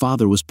 and my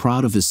father was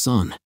proud of his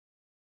son.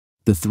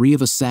 The three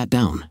of us sat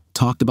down,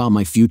 talked about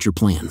my future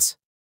plans.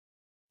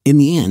 In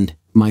the end,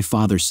 my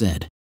father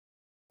said,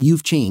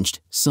 "You've changed,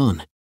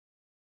 son.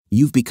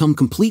 You've become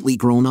completely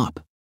grown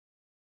up."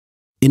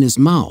 In his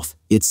mouth,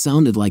 it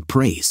sounded like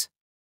praise.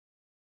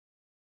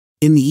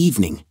 In the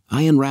evening,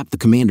 I unwrapped the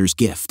commander's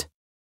gift.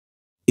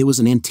 It was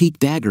an antique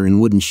dagger in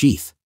wooden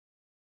sheath.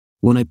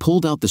 When I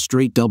pulled out the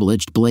straight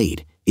double-edged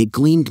blade, it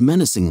gleamed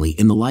menacingly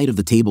in the light of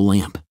the table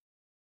lamp.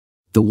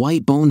 The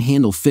white bone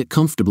handle fit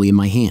comfortably in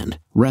my hand,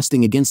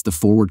 resting against the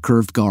forward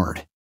curved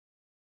guard.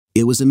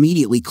 It was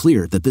immediately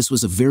clear that this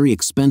was a very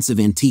expensive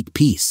antique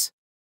piece.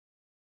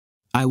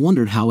 I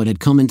wondered how it had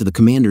come into the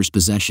commander's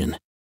possession.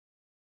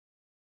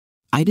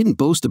 I didn't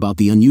boast about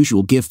the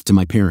unusual gift to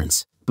my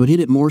parents, but hid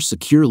it more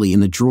securely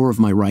in the drawer of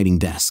my writing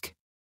desk.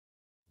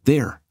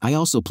 There, I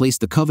also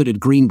placed the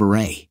coveted green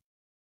beret.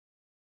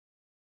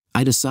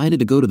 I decided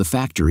to go to the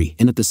factory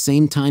and at the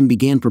same time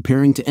began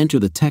preparing to enter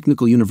the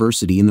technical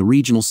university in the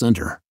regional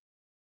center.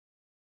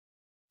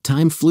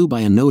 Time flew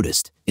by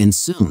unnoticed, and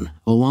soon,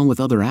 along with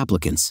other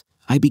applicants,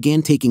 I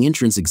began taking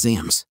entrance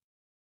exams.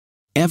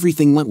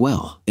 Everything went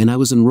well, and I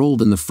was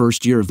enrolled in the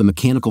first year of the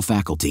mechanical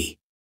faculty.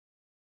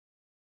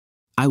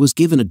 I was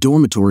given a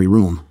dormitory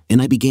room,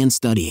 and I began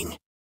studying.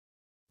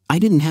 I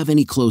didn't have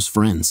any close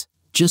friends,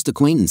 just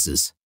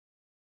acquaintances.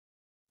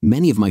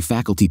 Many of my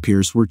faculty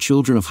peers were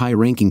children of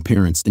high-ranking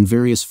parents in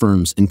various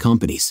firms and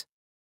companies.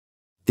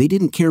 They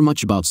didn't care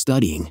much about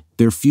studying,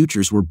 their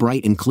futures were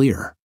bright and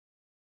clear.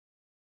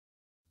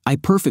 I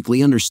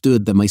perfectly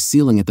understood that my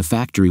ceiling at the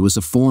factory was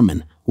a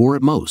foreman, or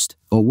at most,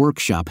 a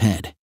workshop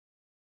head.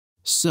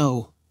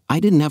 So, I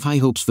didn't have high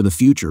hopes for the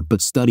future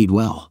but studied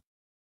well.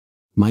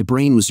 My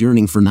brain was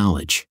yearning for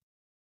knowledge.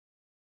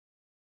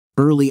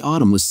 Early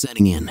autumn was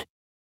setting in.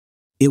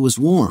 It was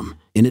warm,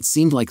 and it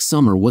seemed like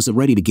summer wasn't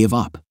ready to give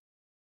up.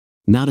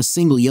 Not a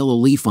single yellow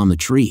leaf on the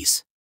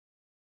trees.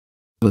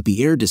 But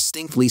the air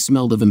distinctly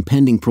smelled of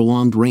impending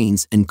prolonged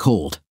rains and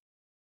cold.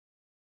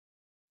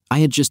 I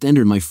had just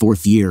entered my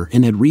 4th year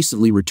and had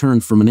recently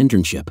returned from an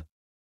internship.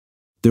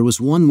 There was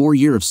 1 more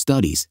year of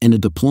studies and a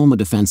diploma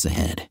defense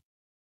ahead.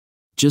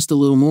 Just a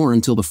little more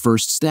until the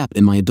first step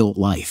in my adult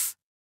life.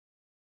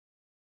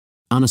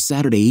 On a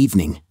Saturday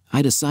evening,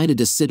 I decided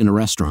to sit in a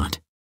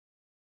restaurant.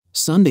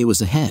 Sunday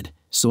was ahead,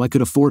 so I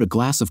could afford a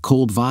glass of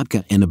cold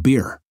vodka and a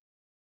beer.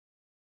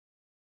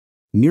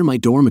 Near my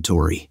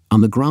dormitory,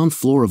 on the ground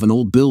floor of an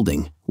old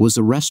building, was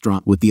a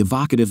restaurant with the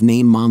evocative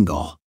name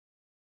Mongol.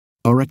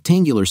 A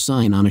rectangular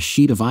sign on a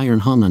sheet of iron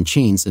hung on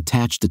chains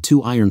attached to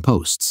 2 iron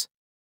posts.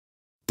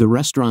 The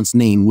restaurant's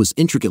name was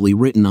intricately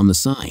written on the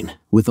sign,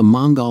 with a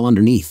Mongol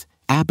underneath,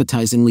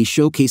 appetizingly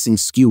showcasing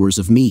skewers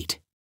of meat.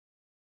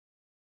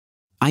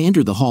 I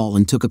entered the hall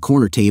and took a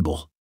corner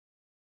table.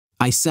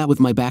 I sat with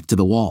my back to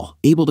the wall,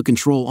 able to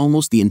control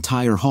almost the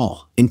entire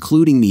hall,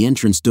 including the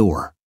entrance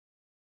door.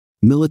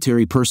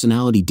 Military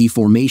personality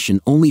deformation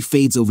only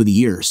fades over the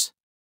years.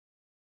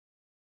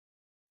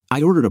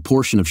 I ordered a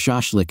portion of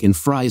shashlik and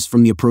fries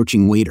from the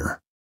approaching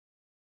waiter.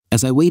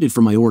 As I waited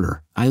for my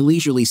order, I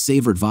leisurely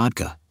savored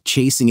vodka,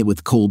 chasing it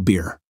with cold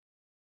beer.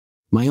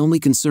 My only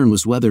concern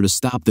was whether to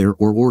stop there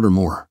or order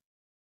more.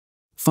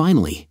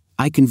 Finally,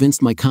 I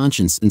convinced my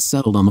conscience and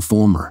settled on the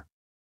former.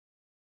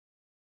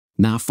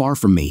 Not far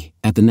from me,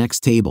 at the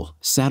next table,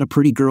 sat a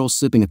pretty girl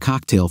sipping a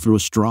cocktail through a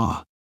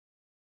straw.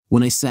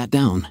 When I sat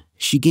down,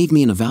 she gave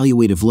me an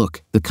evaluative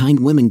look, the kind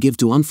women give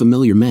to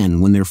unfamiliar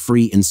men when they're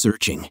free and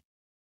searching.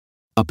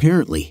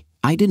 Apparently,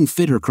 I didn't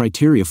fit her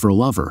criteria for a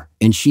lover,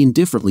 and she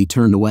indifferently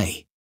turned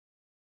away.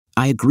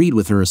 I agreed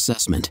with her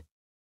assessment.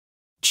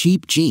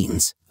 Cheap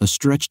jeans, a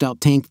stretched-out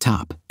tank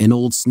top, and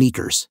old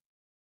sneakers.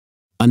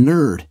 A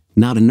nerd,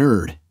 not a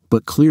nerd,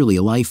 but clearly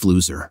a life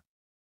loser.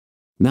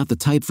 Not the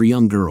type for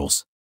young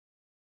girls.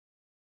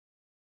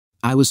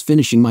 I was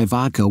finishing my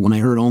vodka when I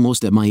heard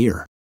almost at my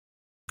ear,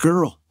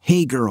 "Girl,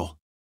 hey girl."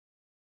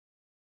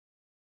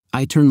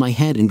 I turned my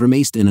head and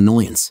grimaced in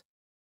annoyance.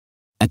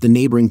 At the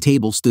neighboring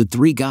table stood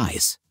 3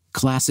 guys,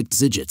 classic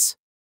Zidgets.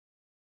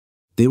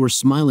 They were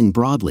smiling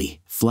broadly,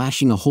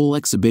 flashing a whole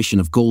exhibition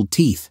of gold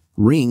teeth,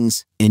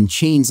 rings, and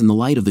chains in the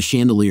light of the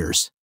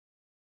chandeliers.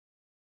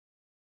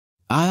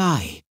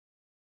 Aye.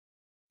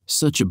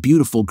 Such a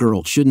beautiful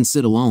girl shouldn't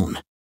sit alone.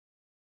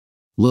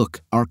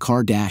 Look, our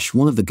car dash.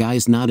 One of the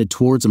guys nodded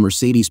towards a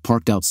Mercedes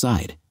parked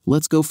outside.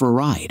 Let's go for a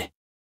ride.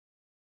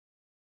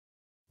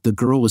 The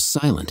girl was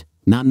silent,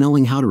 not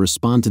knowing how to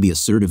respond to the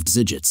assertive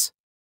Zidgets.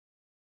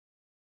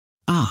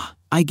 Ah,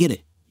 I get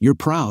it. You're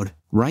proud,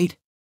 right?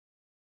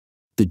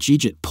 The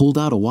Zidget pulled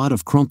out a wad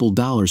of crumpled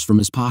dollars from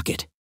his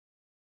pocket.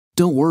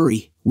 Don't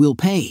worry, we'll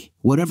pay,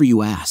 whatever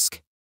you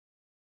ask.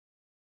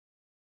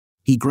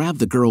 He grabbed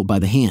the girl by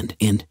the hand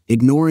and,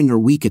 ignoring her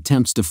weak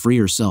attempts to free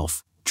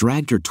herself,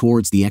 dragged her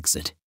towards the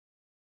exit.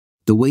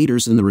 The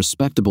waiters and the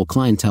respectable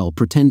clientele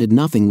pretended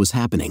nothing was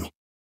happening.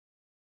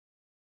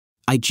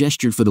 I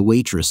gestured for the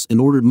waitress and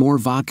ordered more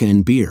vodka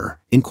and beer,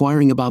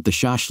 inquiring about the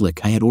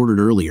shashlik I had ordered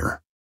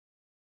earlier.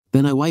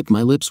 Then I wiped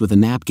my lips with a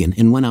napkin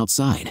and went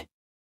outside.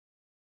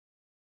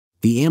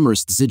 The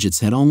amorous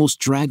Zidgets had almost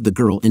dragged the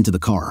girl into the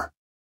car.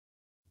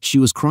 She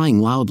was crying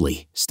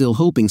loudly, still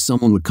hoping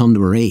someone would come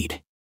to her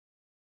aid.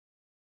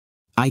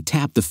 I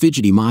tapped the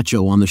fidgety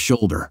macho on the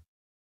shoulder.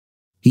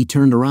 He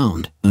turned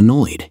around,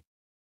 annoyed.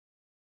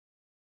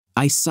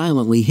 I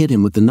silently hit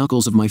him with the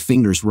knuckles of my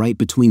fingers right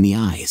between the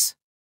eyes.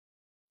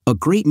 A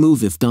great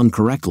move if done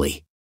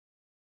correctly.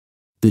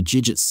 The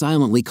Zidget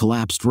silently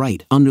collapsed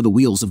right under the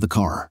wheels of the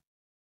car.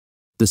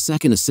 The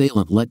second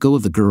assailant let go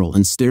of the girl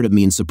and stared at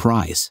me in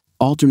surprise,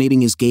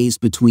 alternating his gaze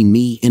between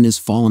me and his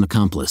fallen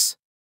accomplice.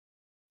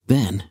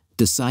 Then,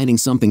 deciding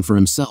something for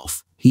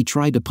himself, he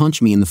tried to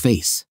punch me in the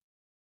face.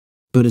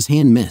 But his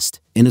hand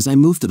missed, and as I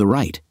moved to the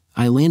right,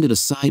 I landed a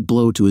side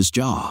blow to his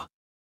jaw.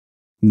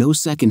 No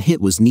second hit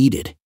was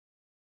needed.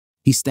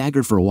 He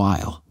staggered for a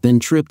while, then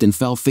tripped and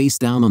fell face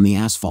down on the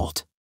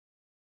asphalt.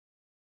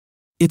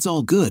 It's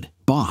all good,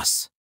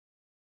 boss.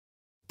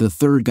 The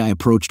third guy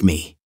approached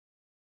me.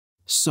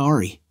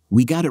 Sorry,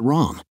 we got it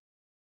wrong.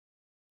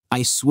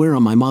 I swear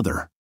on my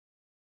mother.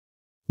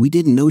 We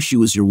didn't know she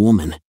was your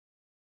woman.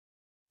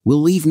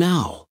 We'll leave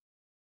now.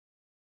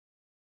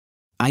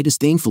 I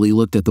disdainfully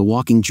looked at the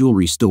walking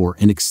jewelry store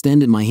and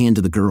extended my hand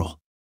to the girl.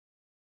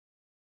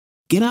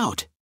 Get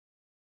out.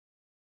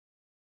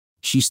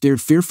 She stared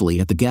fearfully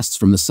at the guests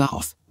from the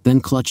south, then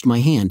clutched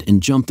my hand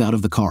and jumped out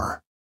of the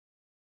car.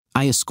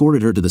 I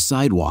escorted her to the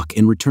sidewalk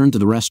and returned to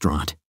the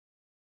restaurant.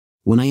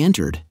 When I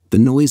entered, the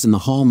noise in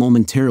the hall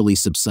momentarily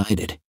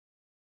subsided.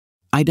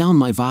 I downed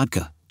my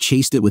vodka,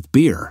 chased it with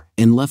beer,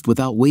 and left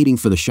without waiting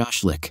for the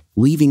shashlik,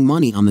 leaving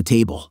money on the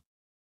table.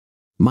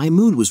 My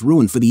mood was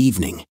ruined for the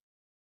evening.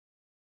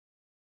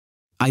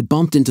 I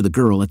bumped into the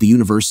girl at the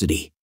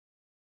university.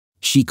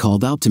 She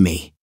called out to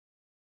me.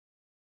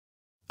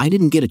 I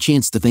didn't get a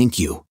chance to thank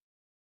you.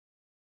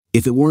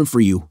 If it weren't for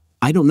you,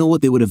 I don't know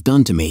what they would have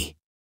done to me.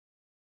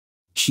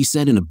 She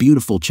said in a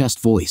beautiful chest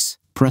voice,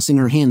 pressing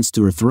her hands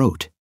to her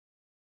throat.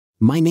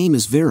 My name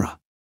is Vera.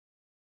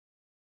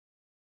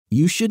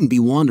 You shouldn't be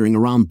wandering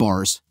around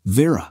bars,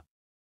 Vera.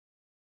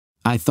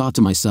 I thought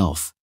to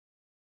myself.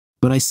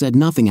 But I said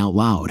nothing out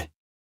loud.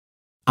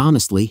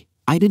 Honestly,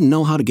 I didn't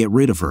know how to get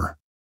rid of her.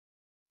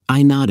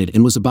 I nodded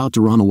and was about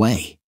to run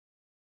away.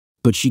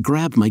 But she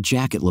grabbed my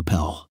jacket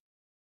lapel.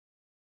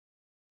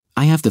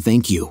 I have to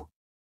thank you.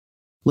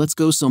 Let's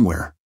go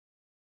somewhere.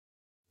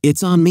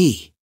 It's on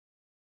me.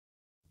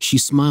 She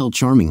smiled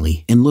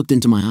charmingly and looked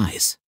into my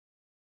eyes.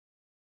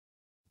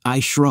 I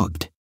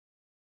shrugged.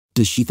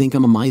 Does she think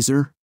I'm a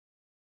miser?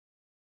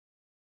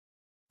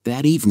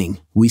 That evening,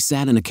 we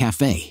sat in a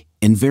cafe,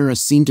 and Vera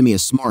seemed to me a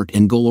smart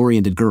and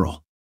goal-oriented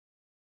girl.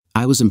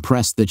 I was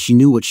impressed that she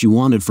knew what she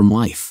wanted from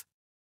life.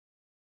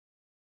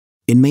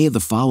 In May of the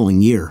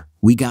following year,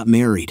 we got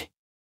married.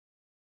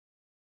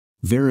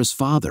 Vera's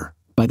father,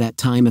 by that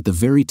time at the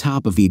very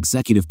top of the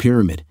executive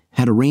pyramid,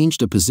 had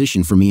arranged a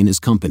position for me in his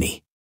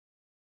company.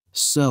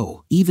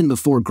 So, even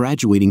before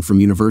graduating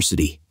from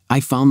university, I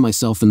found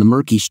myself in the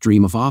murky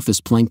stream of office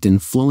plankton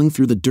flowing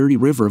through the dirty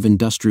river of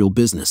industrial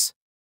business.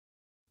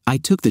 I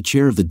took the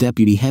chair of the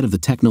deputy head of the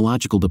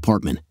technological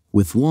department,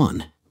 with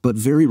one, but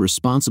very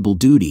responsible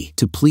duty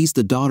to please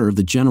the daughter of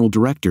the general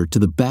director to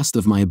the best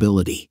of my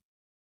ability.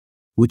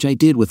 Which I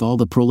did with all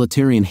the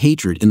proletarian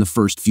hatred in the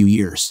first few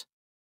years.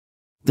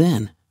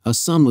 Then, a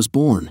son was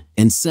born,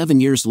 and 7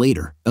 years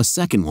later, a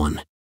second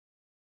one.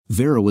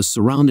 Vera was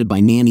surrounded by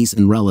nannies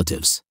and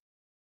relatives.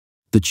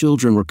 The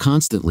children were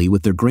constantly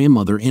with their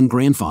grandmother and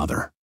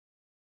grandfather.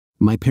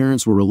 My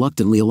parents were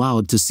reluctantly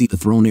allowed to see the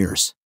throne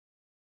heirs.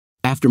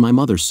 After my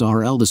mother saw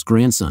her eldest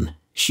grandson,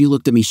 she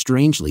looked at me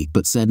strangely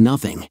but said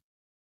nothing.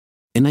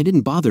 And I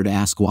didn't bother to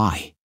ask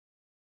why.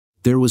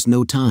 There was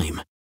no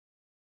time.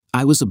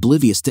 I was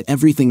oblivious to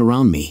everything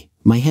around me,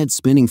 my head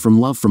spinning from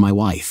love for my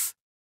wife.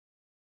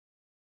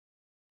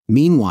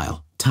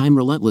 Meanwhile, time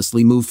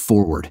relentlessly moved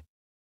forward.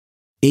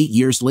 8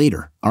 years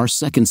later, our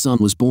second son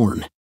was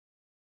born.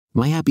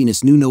 My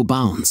happiness knew no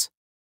bounds.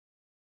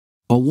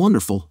 A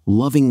wonderful,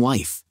 loving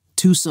wife,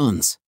 2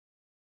 sons.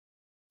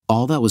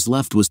 All that was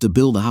left was to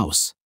build a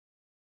house.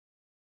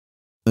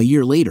 A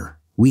year later,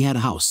 we had a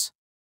house.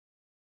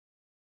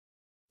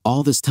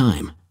 All this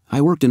time,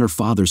 I worked in her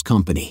father's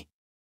company.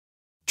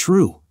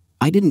 True,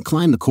 I didn't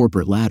climb the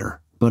corporate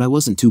ladder, but I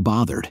wasn't too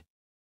bothered.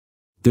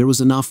 There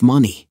was enough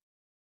money.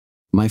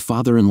 My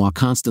father-in-law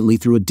constantly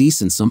threw a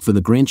decent sum for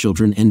the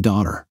grandchildren and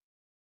daughter.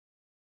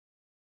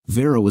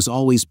 Vera was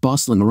always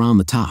bustling around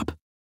the top.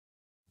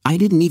 I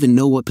didn't even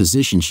know what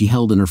position she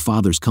held in her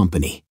father's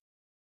company.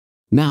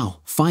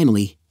 Now,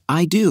 finally,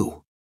 I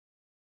do.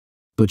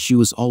 But she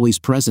was always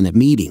present at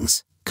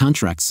meetings,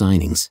 contract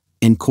signings,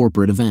 and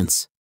corporate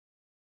events.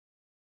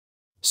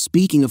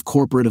 Speaking of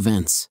corporate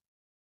events,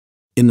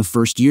 in the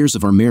first years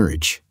of our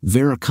marriage,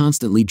 Vera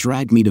constantly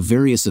dragged me to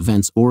various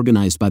events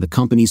organized by the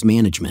company's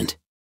management.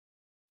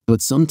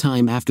 But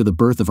sometime after the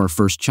birth of our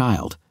first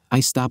child, I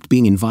stopped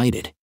being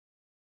invited.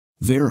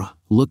 Vera,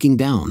 looking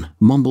down,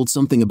 mumbled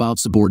something about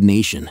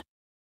subordination.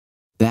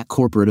 That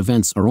corporate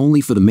events are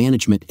only for the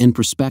management and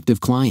prospective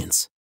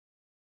clients.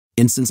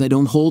 And since I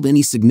don't hold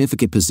any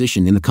significant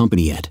position in the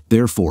company yet,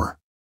 therefore,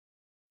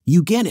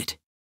 you get it.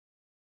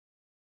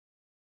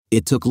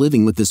 It took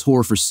living with this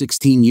whore for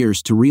 16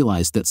 years to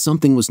realize that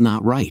something was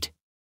not right.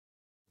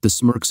 The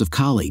smirks of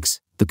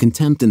colleagues, the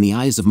contempt in the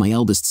eyes of my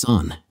eldest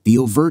son, the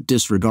overt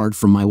disregard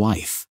from my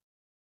wife.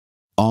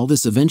 All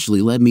this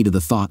eventually led me to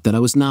the thought that I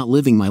was not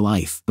living my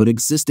life but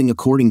existing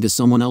according to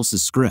someone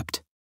else's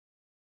script.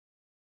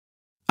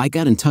 I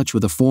got in touch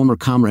with a former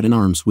comrade in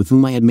arms with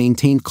whom I had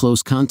maintained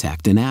close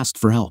contact and asked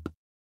for help.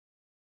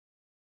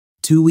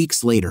 2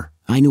 weeks later,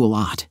 I knew a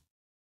lot.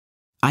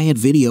 I had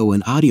video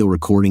and audio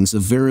recordings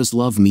of Vera's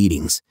love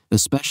meetings,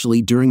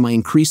 especially during my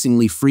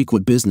increasingly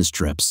frequent business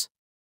trips.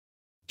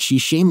 She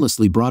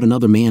shamelessly brought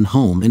another man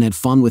home and had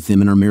fun with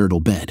him in her marital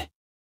bed.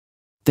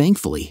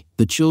 Thankfully,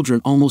 the children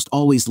almost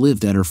always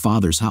lived at her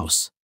father's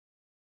house.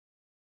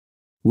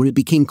 When it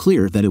became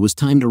clear that it was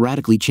time to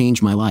radically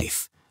change my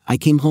life, I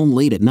came home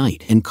late at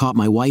night and caught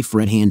my wife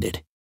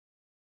red-handed.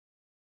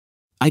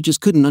 I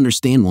just couldn't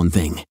understand one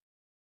thing.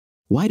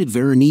 Why did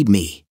Vera need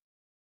me?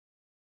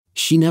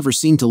 She never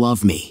seemed to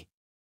love me.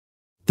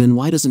 Then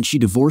why doesn't she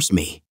divorce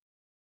me?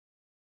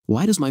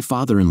 Why does my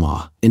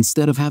father-in-law,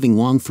 instead of having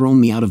long thrown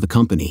me out of the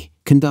company,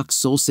 conduct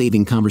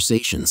soul-saving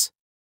conversations?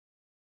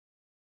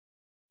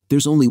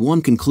 There's only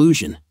one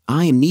conclusion: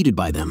 I am needed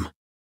by them.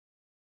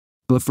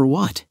 But for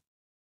what?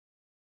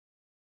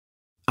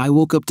 I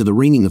woke up to the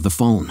ringing of the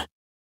phone.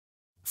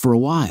 For a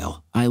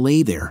while, I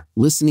lay there,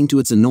 listening to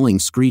its annoying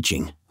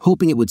screeching,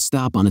 hoping it would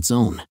stop on its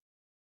own.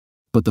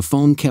 But the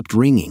phone kept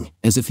ringing,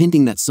 as if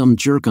hinting that some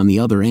jerk on the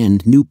other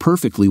end knew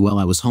perfectly well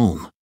I was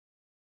home.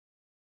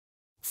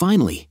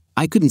 Finally,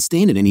 I couldn't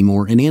stand it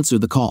anymore and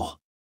answered the call.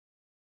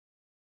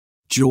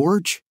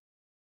 George?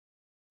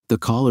 The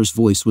caller's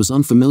voice was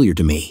unfamiliar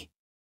to me.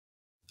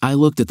 I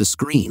looked at the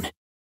screen.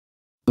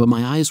 But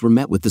my eyes were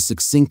met with the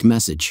succinct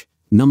message,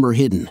 "Number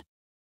hidden."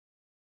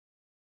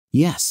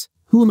 Yes,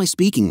 who am I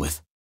speaking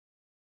with?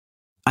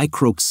 I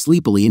croaked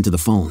sleepily into the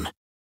phone.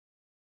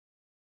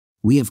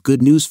 We have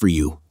good news for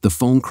you, the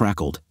phone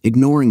crackled,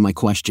 ignoring my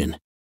question.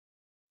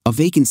 A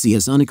vacancy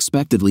has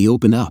unexpectedly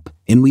opened up,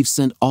 and we've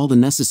sent all the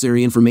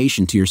necessary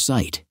information to your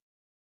site.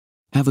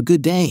 Have a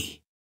good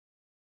day."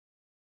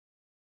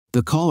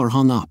 The caller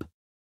hung up.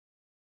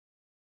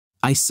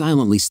 I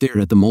silently stared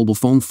at the mobile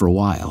phone for a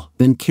while,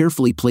 then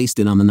carefully placed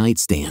it on the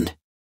nightstand.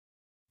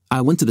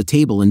 I went to the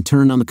table and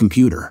turned on the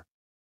computer.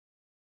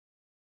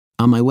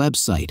 On my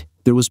website,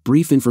 there was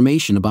brief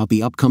information about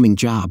the upcoming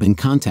job and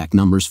contact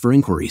numbers for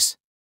inquiries.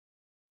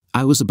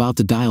 I was about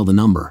to dial the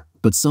number,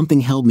 but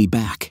something held me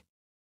back.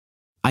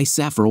 I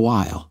sat for a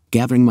while,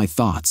 gathering my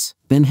thoughts,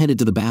 then headed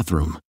to the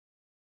bathroom.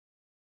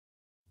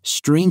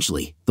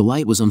 Strangely, the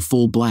light was on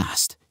full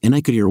blast, and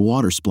I could hear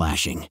water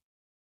splashing.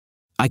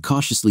 I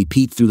cautiously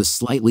peeked through the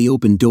slightly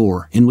open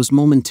door and was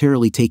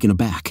momentarily taken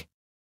aback.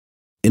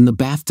 In the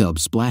bathtub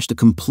splashed a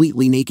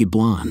completely naked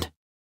blonde.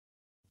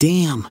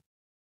 Damn!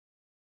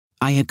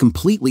 I had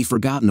completely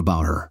forgotten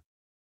about her.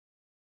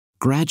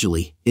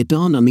 Gradually, it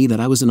dawned on me that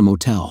I was in a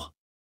motel.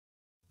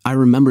 I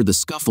remembered the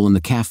scuffle in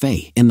the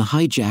cafe and the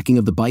hijacking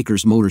of the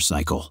biker's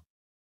motorcycle.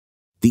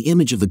 The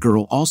image of the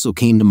girl also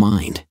came to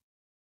mind.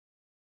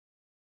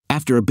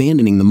 After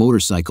abandoning the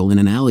motorcycle in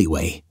an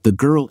alleyway, the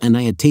girl and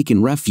I had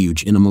taken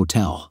refuge in a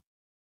motel.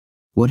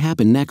 What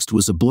happened next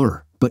was a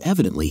blur, but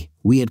evidently,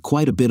 we had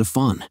quite a bit of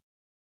fun.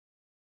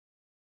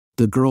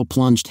 The girl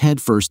plunged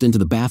headfirst into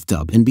the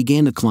bathtub and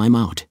began to climb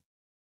out.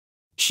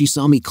 She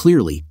saw me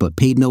clearly but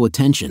paid no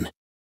attention.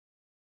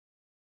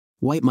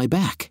 "Wipe my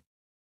back."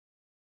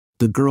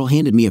 The girl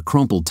handed me a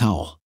crumpled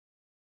towel.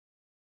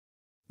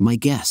 My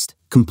guest,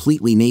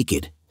 completely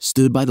naked,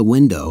 stood by the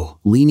window,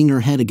 leaning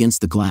her head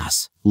against the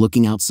glass,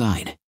 looking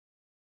outside.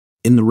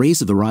 In the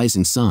rays of the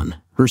rising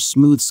sun, her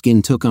smooth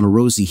skin took on a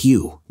rosy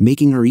hue,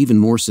 making her even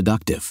more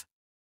seductive.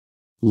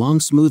 Long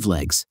smooth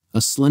legs,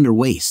 a slender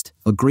waist,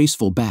 a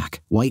graceful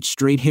back, white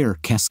straight hair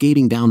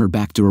cascading down her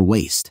back to her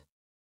waist.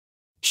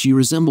 She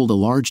resembled a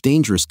large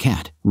dangerous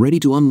cat, ready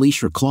to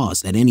unleash her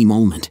claws at any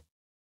moment.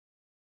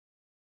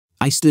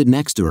 I stood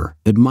next to her,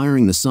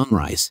 admiring the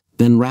sunrise,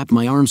 then wrapped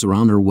my arms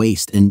around her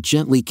waist and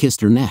gently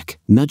kissed her neck,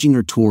 nudging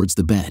her towards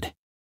the bed.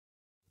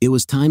 It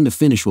was time to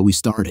finish what we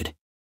started.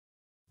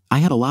 I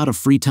had a lot of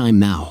free time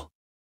now.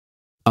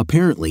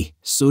 Apparently,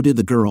 so did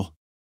the girl.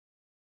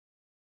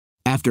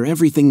 After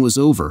everything was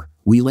over,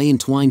 we lay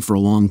entwined for a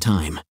long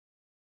time.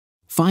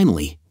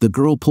 Finally, the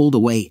girl pulled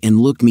away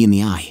and looked me in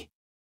the eye.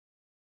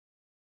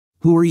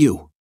 "Who are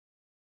you?"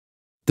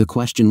 The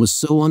question was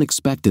so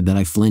unexpected that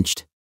I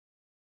flinched.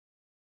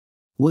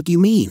 "What do you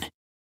mean?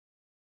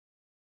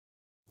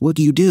 What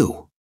do you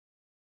do?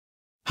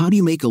 How do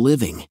you make a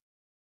living?"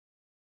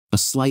 A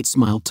slight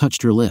smile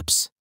touched her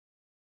lips.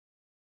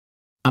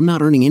 "I'm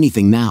not earning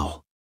anything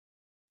now.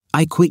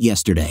 I quit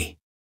yesterday."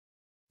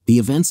 The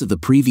events of the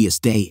previous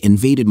day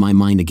invaded my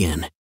mind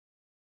again.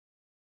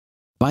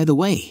 "By the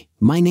way,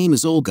 my name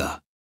is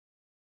Olga."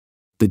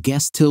 The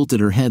guest tilted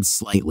her head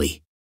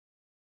slightly.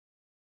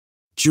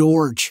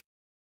 "George."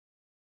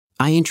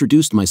 I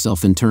introduced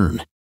myself in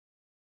turn.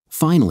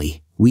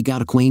 Finally, we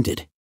got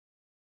acquainted.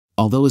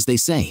 Although, as they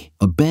say,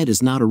 a bed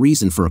is not a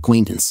reason for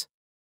acquaintance.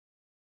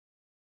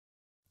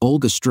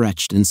 Olga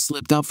stretched and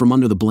slipped out from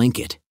under the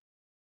blanket.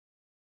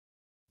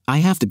 "I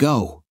have to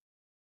go,"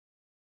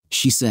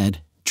 she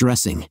said,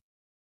 dressing.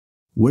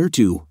 Where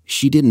to,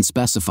 she didn't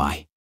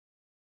specify.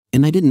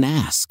 And I didn't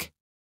ask.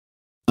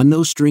 A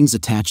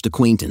no-strings-attached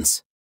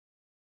acquaintance.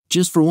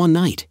 Just for one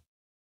night.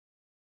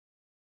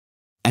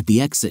 At the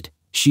exit,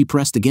 she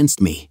pressed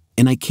against me,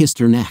 and I kissed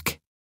her neck.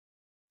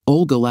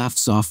 Olga laughed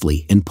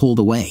softly and pulled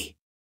away.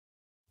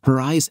 Her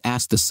eyes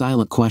asked a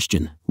silent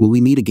question, "Will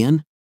we meet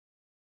again?"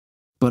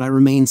 But I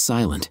remained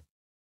silent.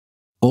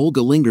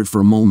 Olga lingered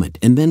for a moment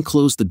and then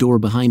closed the door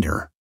behind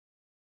her.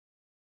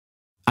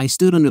 I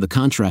stood under the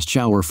contrast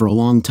shower for a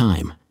long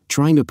time,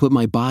 trying to put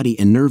my body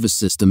and nervous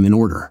system in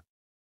order.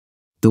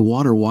 The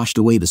water washed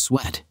away the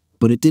sweat,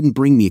 but it didn't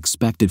bring the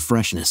expected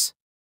freshness.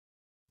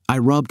 I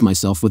rubbed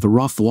myself with a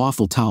rough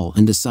waffle towel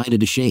and decided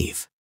to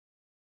shave.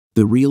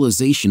 The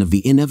realization of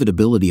the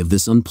inevitability of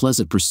this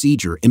unpleasant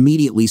procedure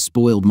immediately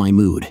spoiled my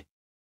mood.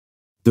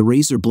 The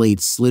razor blade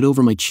slid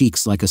over my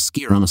cheeks like a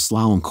skier on a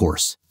slalom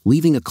course,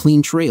 leaving a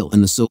clean trail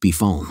in the soapy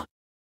foam.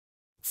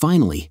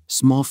 Finally,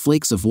 small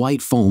flakes of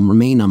white foam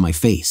remained on my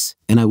face,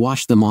 and I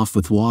washed them off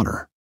with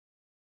water.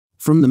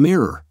 From the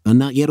mirror, a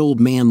not-yet-old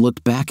man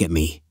looked back at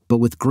me, but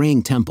with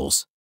graying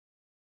temples.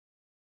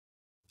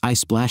 I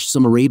splashed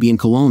some Arabian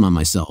cologne on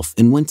myself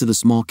and went to the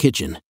small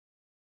kitchen.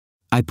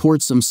 I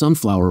poured some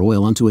sunflower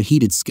oil onto a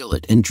heated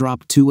skillet and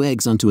dropped 2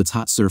 eggs onto its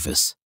hot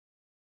surface.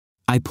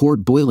 I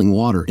poured boiling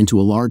water into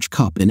a large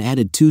cup and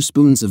added 2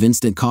 spoons of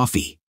instant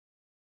coffee.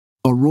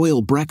 A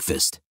royal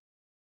breakfast.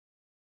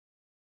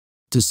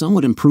 To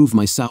somewhat improve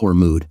my sour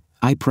mood,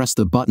 I pressed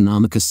the button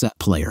on the cassette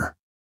player.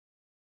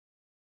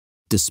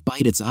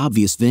 Despite its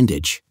obvious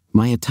vintage,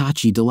 my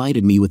Hitachi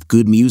delighted me with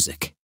good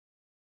music.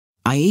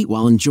 I ate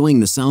while enjoying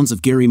the sounds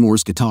of Gary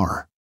Moore's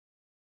guitar.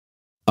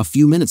 A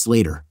few minutes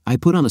later, I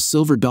put on a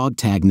silver dog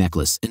tag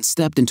necklace and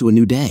stepped into a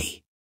new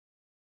day.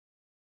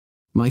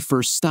 My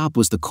first stop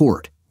was the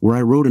court, where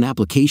I wrote an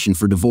application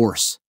for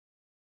divorce.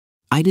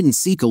 I didn't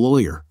seek a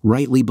lawyer,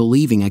 rightly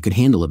believing I could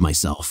handle it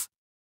myself.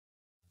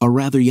 A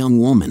rather young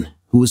woman,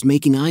 who was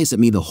making eyes at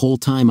me the whole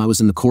time I was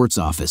in the court's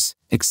office,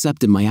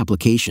 accepted my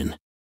application.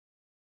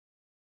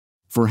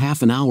 For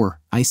half an hour,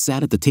 I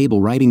sat at the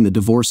table writing the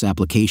divorce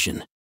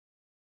application.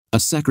 A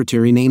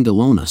secretary named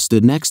Ilona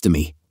stood next to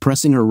me,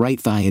 pressing her right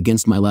thigh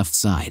against my left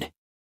side.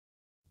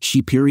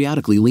 She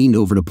periodically leaned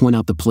over to point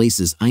out the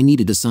places I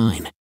needed to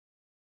sign.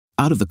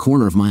 Out of the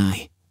corner of my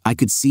eye, I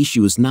could see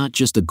she was not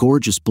just a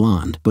gorgeous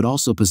blonde but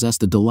also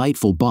possessed a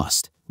delightful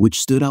bust,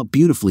 which stood out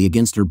beautifully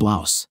against her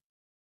blouse.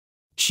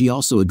 She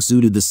also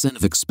exuded the scent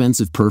of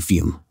expensive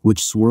perfume,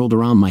 which swirled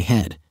around my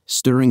head,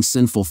 stirring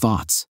sinful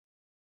thoughts.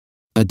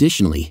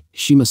 Additionally,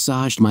 she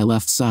massaged my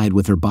left side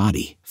with her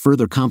body,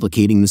 further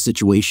complicating the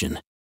situation.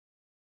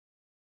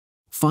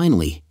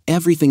 Finally,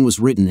 everything was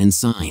written and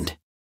signed.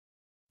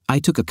 I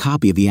took a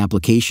copy of the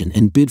application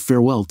and bid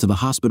farewell to the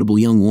hospitable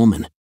young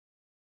woman.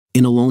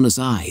 In Ilona's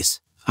eyes,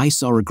 I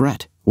saw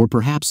regret, or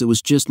perhaps it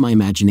was just my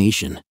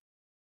imagination.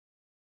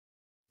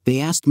 They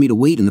asked me to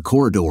wait in the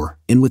corridor,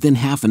 and within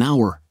half an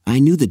hour, I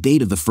knew the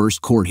date of the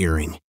first court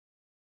hearing.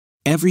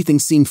 Everything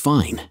seemed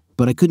fine,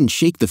 but I couldn't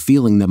shake the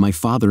feeling that my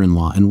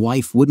father-in-law and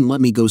wife wouldn't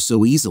let me go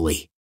so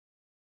easily.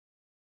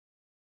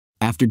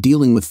 After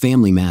dealing with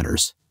family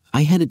matters,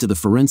 I headed to the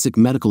Forensic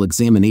Medical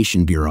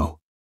Examination Bureau.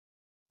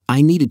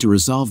 I needed to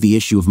resolve the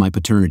issue of my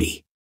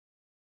paternity.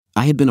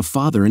 I had been a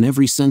father in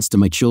every sense to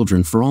my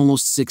children for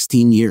almost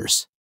 16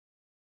 years.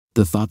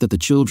 The thought that the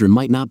children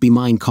might not be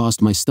mine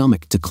caused my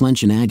stomach to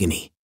clench in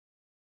agony.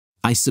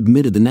 I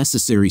submitted the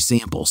necessary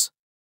samples.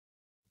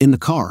 In the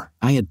car,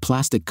 I had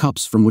plastic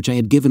cups from which I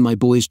had given my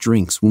boys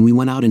drinks when we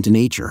went out into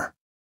nature.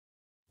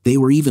 They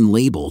were even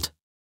labeled.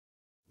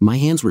 My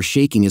hands were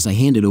shaking as I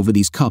handed over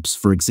these cups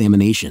for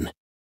examination.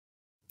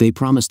 They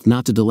promised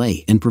not to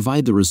delay and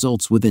provide the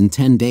results within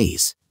 10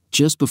 days,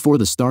 just before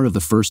the start of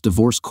the first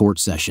divorce court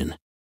session.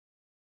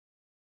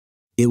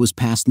 It was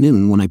past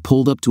noon when I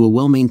pulled up to a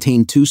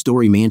well-maintained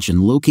two-story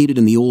mansion located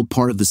in the old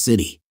part of the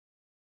city.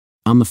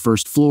 On the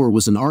first floor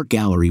was an art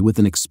gallery with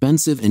an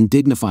expensive and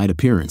dignified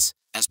appearance,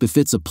 as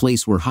befits a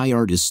place where high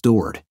art is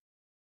stored.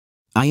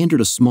 I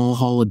entered a small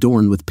hall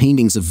adorned with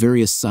paintings of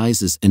various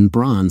sizes and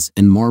bronze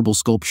and marble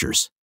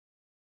sculptures.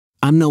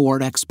 I'm no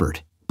art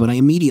expert, but I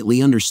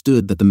immediately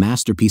understood that the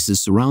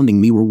masterpieces surrounding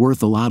me were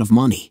worth a lot of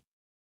money.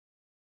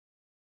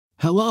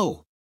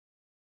 "Hello!"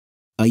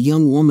 A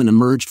young woman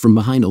emerged from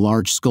behind a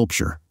large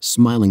sculpture,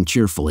 smiling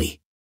cheerfully.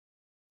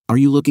 "Are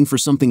you looking for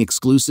something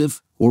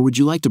exclusive, or would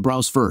you like to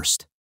browse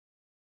first?"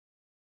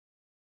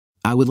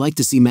 "I would like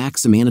to see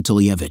Maxim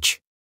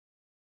Anatolievich,"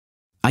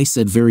 I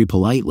said very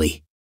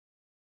politely.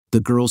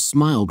 The girl's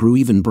smile grew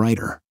even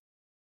brighter.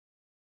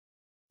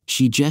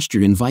 She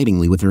gestured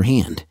invitingly with her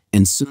hand,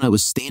 and soon I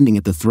was standing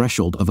at the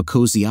threshold of a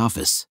cozy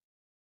office.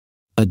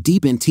 A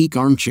deep antique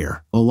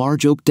armchair, a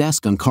large oak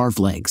desk on carved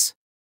legs.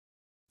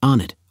 On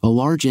it, a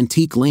large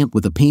antique lamp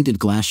with a painted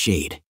glass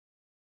shade.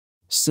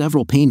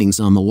 Several paintings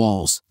on the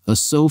walls, a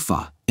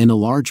sofa, and a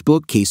large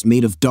bookcase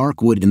made of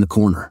dark wood in the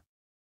corner.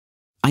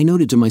 I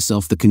noted to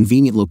myself the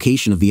convenient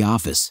location of the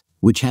office,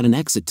 which had an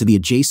exit to the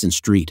adjacent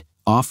street,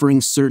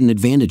 offering certain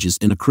advantages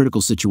in a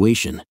critical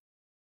situation.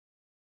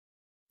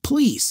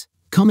 "Please,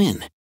 come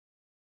in."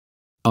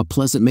 A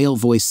pleasant male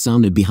voice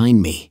sounded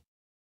behind me.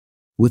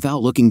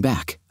 Without looking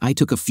back, I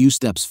took a few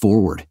steps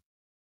forward.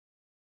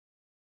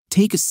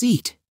 "Take a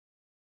seat,"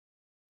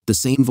 the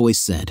same voice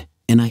said,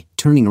 and I,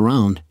 turning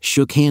around,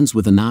 shook hands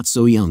with a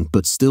not-so-young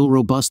but still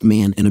robust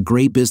man in a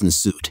gray business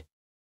suit.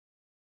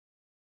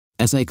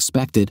 As I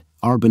expected,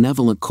 our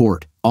benevolent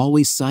court,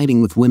 always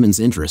siding with women's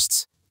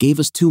interests, gave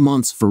us 2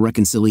 months for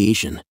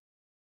reconciliation.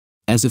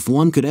 As if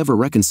one could ever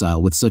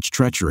reconcile with such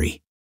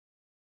treachery.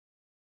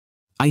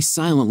 I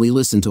silently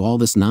listened to all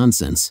this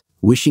nonsense,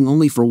 wishing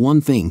only for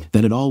one thing,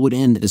 that it all would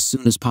end as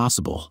soon as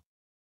possible.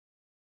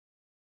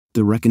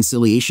 The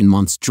reconciliation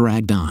months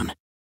dragged on.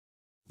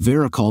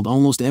 Vera called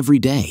almost every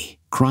day,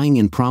 crying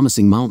and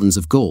promising mountains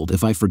of gold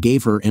if I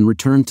forgave her and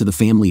returned to the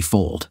family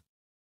fold.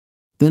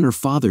 Then her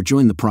father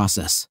joined the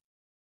process.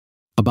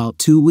 About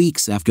 2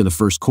 weeks after the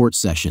first court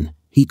session,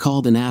 he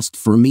called and asked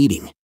for a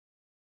meeting.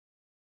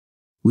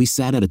 We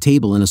sat at a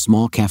table in a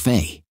small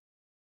cafe.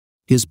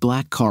 His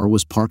black car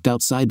was parked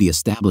outside the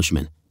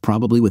establishment,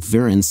 probably with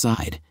Vera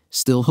inside,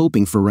 still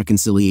hoping for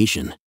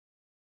reconciliation.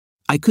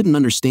 I couldn't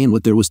understand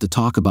what there was to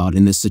talk about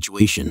in this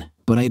situation,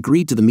 but I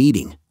agreed to the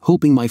meeting,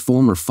 hoping my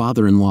former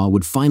father-in-law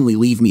would finally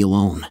leave me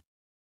alone.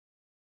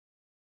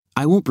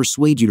 "I won't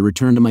persuade you to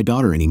return to my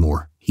daughter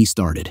anymore," he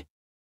started.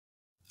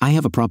 "I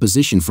have a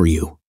proposition for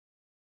you."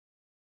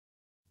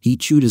 He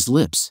chewed his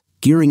lips,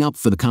 gearing up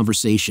for the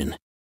conversation.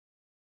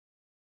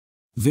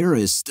 "Vera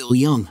is still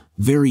young,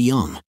 very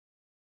young.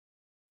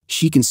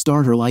 She can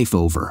start her life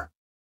over.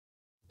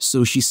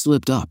 So she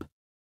slipped up.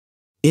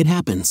 It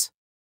happens."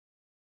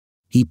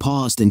 He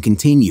paused and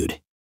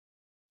continued.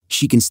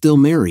 "She can still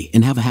marry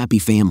and have a happy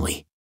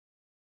family.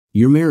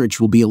 Your marriage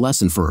will be a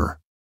lesson for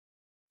her.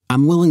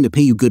 I'm willing to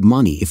pay you good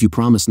money if you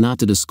promise not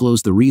to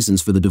disclose the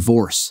reasons for the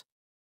divorce.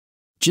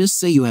 Just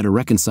say you had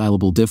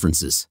irreconcilable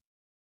differences.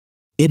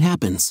 It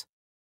happens.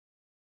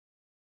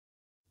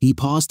 He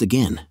paused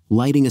again,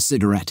 lighting a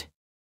cigarette.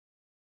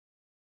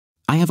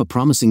 I have a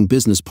promising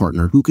business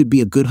partner who could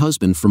be a good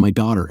husband for my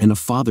daughter and a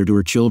father to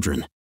her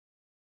children.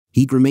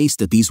 He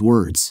grimaced at these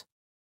words.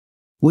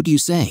 What do you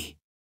say?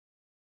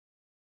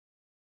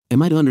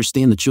 Am I to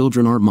understand the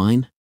children aren't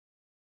mine?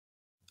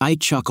 I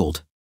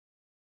chuckled.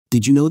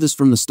 Did you know this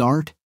from the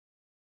start?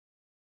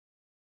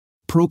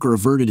 Proker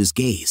averted his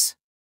gaze.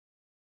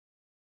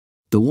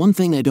 The one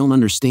thing I don't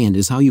understand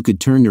is how you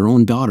could turn your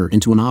own daughter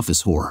into an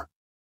office whore.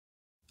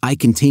 I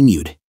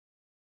continued.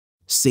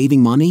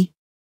 Saving money?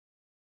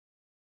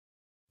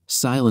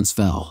 Silence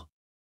fell.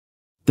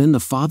 Then the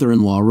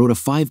father-in-law wrote a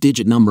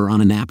 5-digit number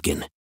on a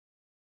napkin.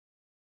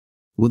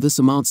 Will this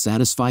amount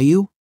satisfy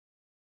you?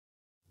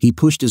 He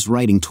pushed his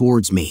writing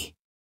towards me.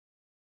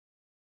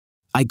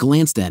 I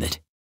glanced at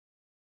it.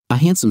 A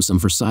handsome sum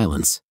for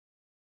silence.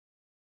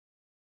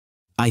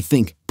 I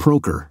think,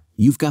 Proker,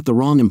 you've got the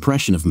wrong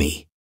impression of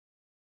me.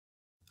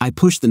 I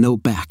pushed the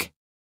note back.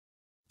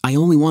 I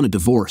only want a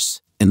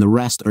divorce, and the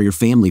rest are your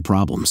family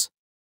problems.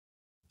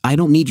 I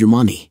don't need your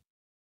money.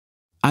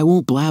 I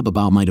won't blab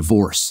about my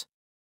divorce.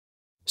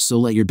 So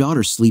let your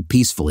daughter sleep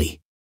peacefully.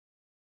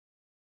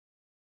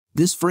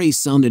 This phrase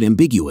sounded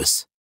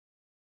ambiguous.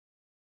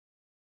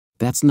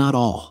 That's not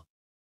all.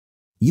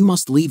 You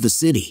must leave the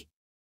city.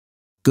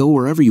 Go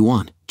wherever you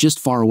want,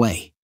 just far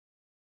away.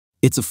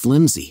 It's a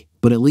flimsy,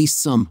 but at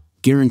least some,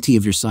 guarantee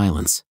of your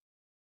silence.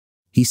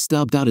 He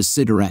stubbed out his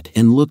cigarette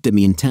and looked at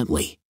me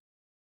intently.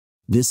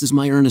 This is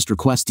my earnest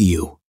request to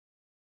you.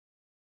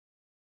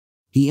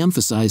 He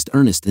emphasized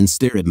earnest and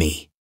stared at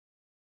me.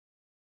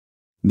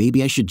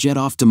 Maybe I should jet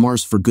off to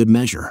Mars for good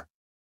measure.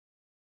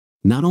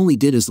 Not only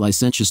did his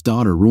licentious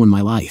daughter ruin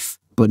my life,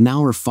 but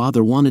now her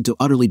father wanted to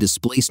utterly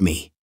displace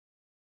me.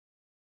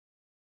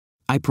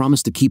 I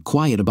promised to keep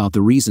quiet about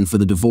the reason for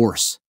the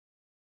divorce.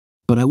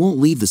 But I won't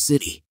leave the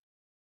city.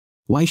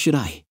 Why should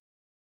I?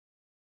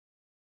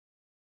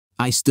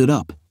 I stood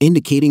up,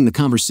 indicating the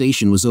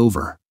conversation was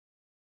over.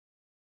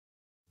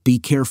 Be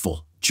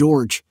careful,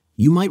 George,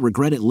 you might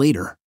regret it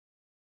later.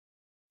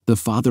 The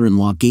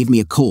father-in-law gave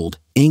me a cold,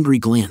 angry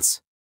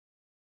glance.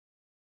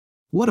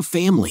 What a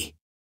family!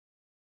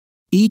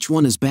 Each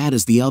one as bad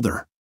as the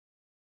other.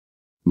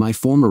 My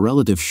former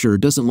relative sure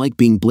doesn't like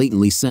being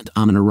blatantly sent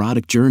on an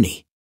erotic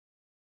journey.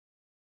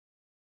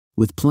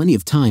 With plenty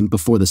of time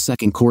before the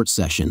second court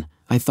session,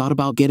 I thought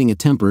about getting a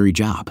temporary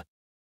job.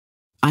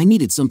 I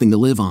needed something to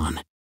live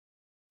on.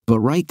 But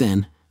right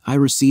then, I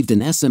received an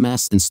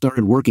SMS and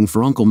started working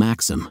for Uncle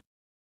Maxim.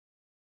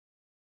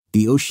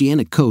 The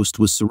oceanic coast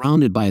was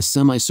surrounded by a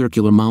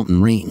semicircular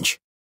mountain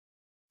range.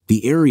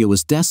 The area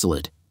was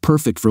desolate,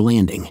 perfect for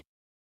landing.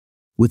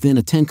 Within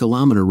a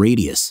 10-kilometer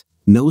radius,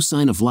 no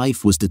sign of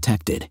life was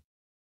detected.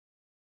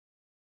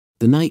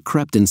 The night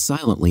crept in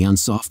silently on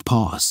soft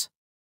paws.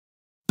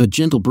 A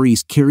gentle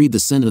breeze carried the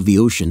scent of the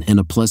ocean and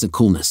a pleasant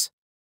coolness.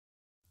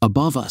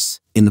 Above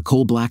us, in the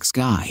coal-black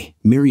sky,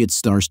 myriad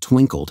stars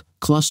twinkled,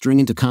 clustering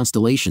into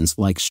constellations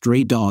like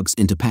stray dogs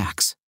into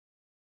packs.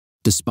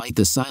 Despite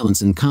the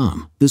silence and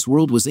calm, this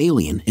world was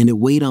alien and it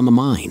weighed on the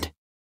mind.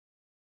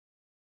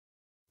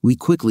 We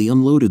quickly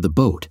unloaded the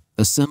boat,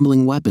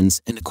 assembling weapons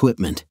and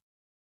equipment.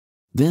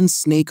 Then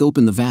Snake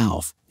opened the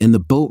valve, and the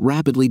boat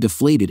rapidly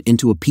deflated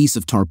into a piece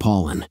of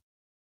tarpaulin.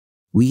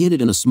 We hid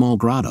it in a small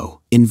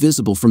grotto,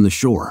 invisible from the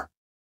shore.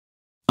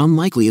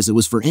 Unlikely as it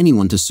was for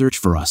anyone to search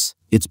for us,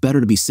 it's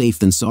better to be safe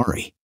than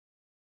sorry.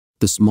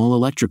 The small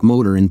electric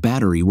motor and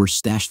battery were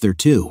stashed there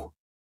too.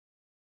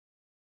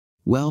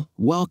 Well,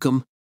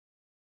 welcome.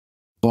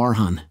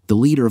 Barhan, the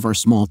leader of our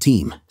small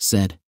team,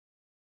 said.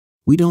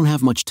 We don't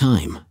have much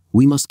time,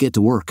 we must get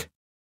to work.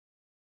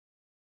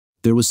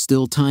 There was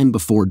still time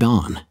before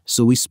dawn,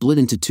 so we split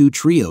into 2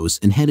 trios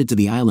and headed to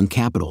the island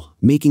capital,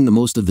 making the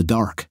most of the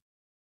dark.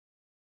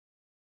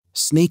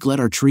 Snake led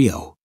our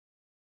trio.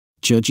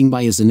 Judging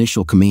by his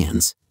initial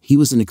commands, he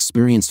was an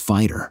experienced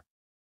fighter.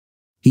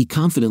 He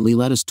confidently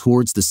led us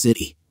towards the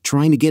city,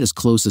 trying to get as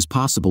close as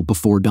possible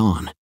before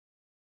dawn.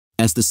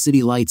 As the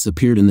city lights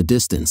appeared in the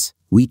distance,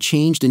 we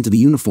changed into the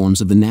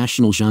uniforms of the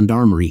National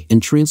Gendarmerie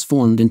and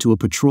transformed into a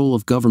patrol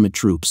of government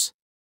troops.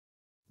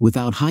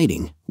 Without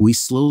hiding, we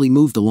slowly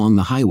moved along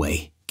the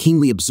highway,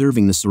 keenly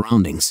observing the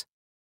surroundings.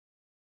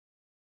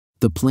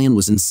 The plan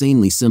was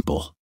insanely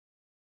simple.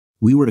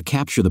 We were to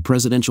capture the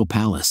presidential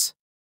palace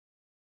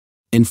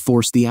and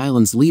force the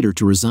island's leader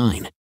to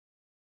resign.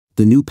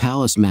 The new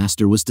palace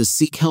master was to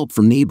seek help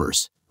from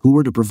neighbors, who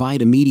were to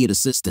provide immediate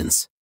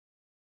assistance.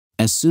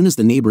 As soon as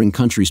the neighboring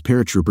country's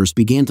paratroopers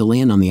began to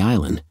land on the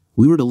island,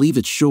 we were to leave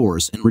its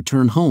shores and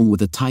return home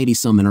with a tidy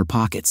sum in our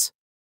pockets.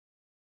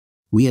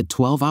 We had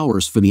 12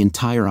 hours for the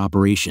entire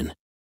operation.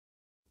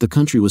 The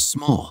country was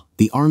small,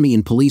 the army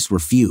and police were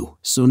few,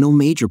 so no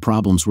major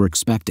problems were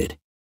expected.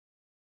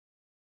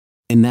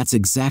 And that's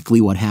exactly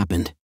what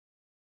happened.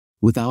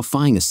 Without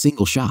firing a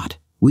single shot,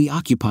 we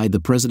occupied the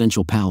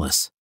presidential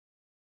palace.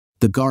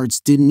 The guards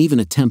didn't even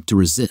attempt to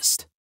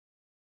resist.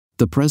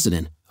 The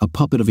president, a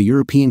puppet of a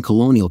European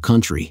colonial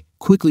country,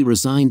 quickly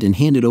resigned and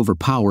handed over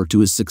power to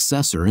his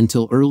successor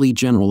until early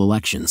general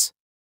elections.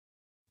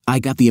 I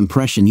got the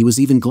impression he was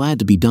even glad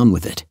to be done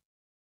with it.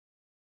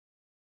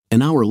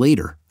 An hour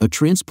later, a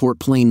transport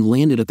plane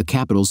landed at the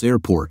capital's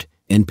airport,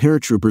 and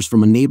paratroopers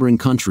from a neighboring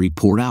country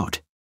poured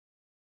out.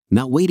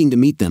 Not waiting to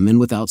meet them and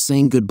without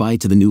saying goodbye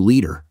to the new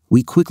leader,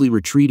 we quickly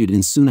retreated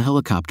and soon a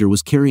helicopter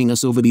was carrying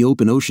us over the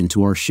open ocean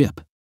to our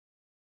ship.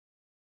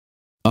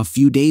 A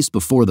few days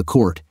before the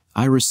court,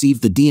 I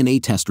received the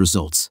DNA test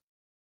results.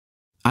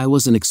 I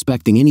wasn't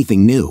expecting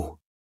anything new.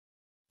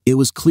 It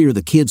was clear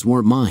the kids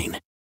weren't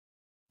mine.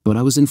 But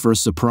I was in for a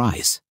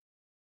surprise.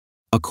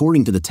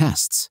 According to the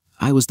tests,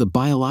 I was the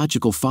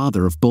biological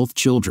father of both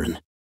children.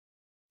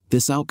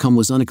 This outcome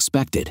was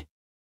unexpected.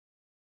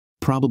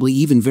 Probably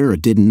even Vera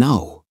didn't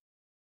know.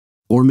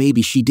 Or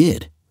maybe she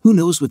did, who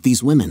knows with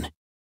these women.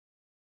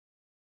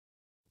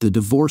 The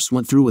divorce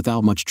went through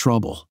without much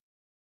trouble.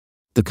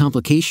 The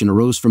complication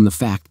arose from the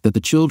fact that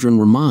the children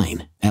were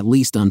mine, at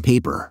least on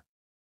paper.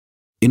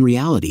 In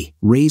reality,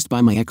 raised by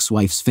my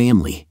ex-wife's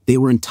family, they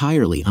were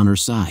entirely on her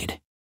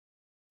side.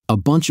 A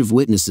bunch of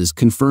witnesses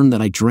confirmed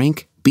that I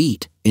drank,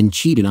 beat, and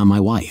cheated on my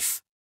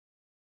wife.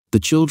 The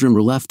children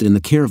were left in the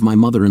care of my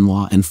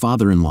mother-in-law and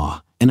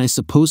father-in-law, and I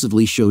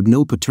supposedly showed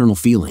no paternal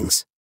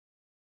feelings.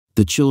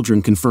 The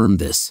children confirmed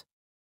this.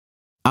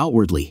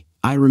 Outwardly,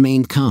 I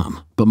remained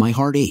calm, but my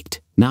heart ached,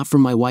 not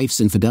from my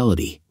wife's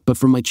infidelity, but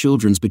from my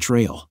children's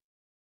betrayal.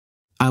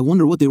 I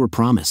wonder what they were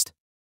promised.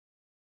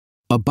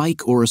 A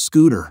bike or a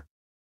scooter?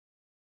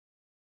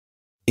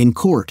 In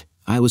court,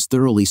 I was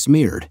thoroughly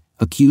smeared,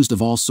 accused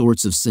of all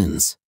sorts of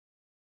sins.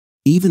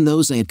 Even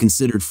those I had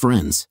considered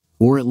friends,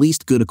 or at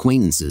least good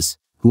acquaintances,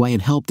 who I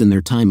had helped in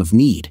their time of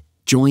need,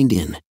 joined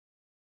in.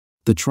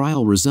 The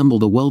trial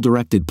resembled a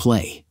well-directed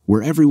play,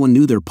 where everyone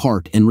knew their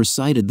part and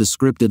recited the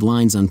scripted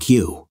lines on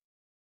cue.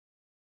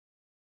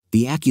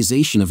 The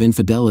accusation of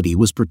infidelity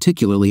was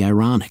particularly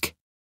ironic.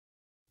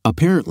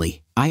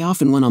 Apparently, I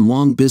often went on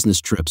long business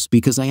trips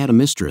because I had a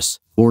mistress,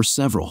 or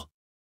several.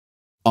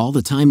 All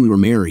the time we were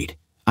married,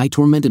 I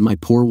tormented my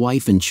poor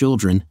wife and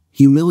children,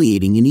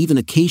 humiliating and even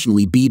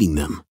occasionally beating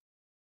them.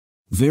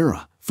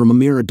 Vera, from a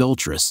mere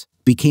adulteress,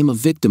 became a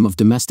victim of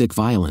domestic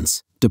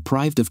violence,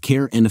 deprived of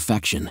care and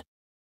affection.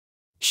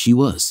 She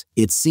was,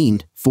 it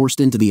seemed, forced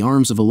into the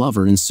arms of a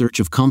lover in search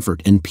of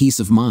comfort and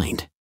peace of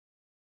mind.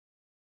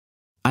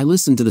 I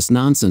listened to this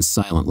nonsense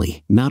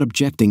silently, not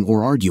objecting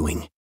or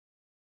arguing.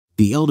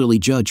 The elderly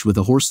judge with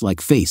a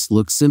horse-like face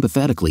looked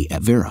sympathetically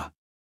at Vera.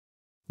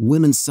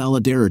 Women's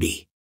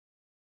solidarity.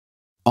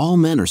 All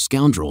men are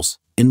scoundrels,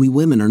 and we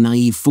women are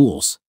naive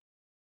fools.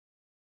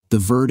 The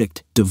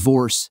verdict,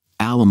 divorce,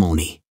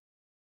 alimony.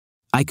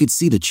 I could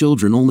see the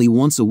children only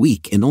once a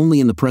week and only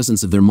in the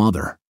presence of their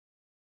mother.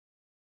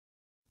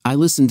 I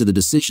listened to the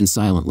decision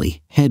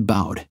silently, head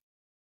bowed.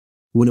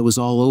 When it was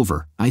all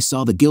over, I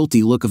saw the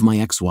guilty look of my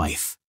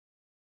ex-wife.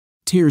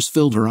 Tears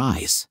filled her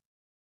eyes.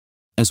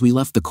 As we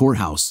left the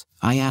courthouse,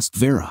 I asked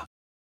Vera,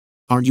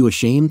 "Aren't you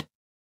ashamed?"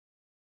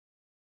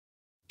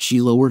 She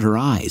lowered her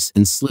eyes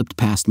and slipped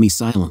past me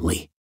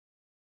silently.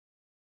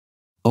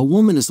 A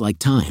woman is like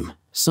time,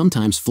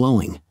 sometimes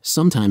flowing,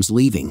 sometimes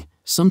leaving,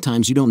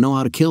 sometimes you don't know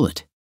how to kill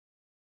it.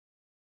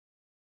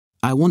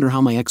 I wonder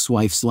how my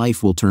ex-wife's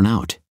life will turn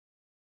out.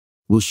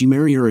 Will she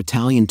marry her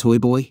Italian toy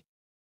boy?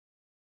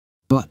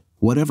 But,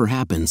 whatever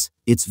happens,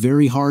 it's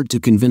very hard to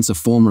convince a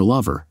former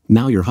lover,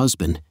 now your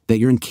husband, that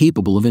you're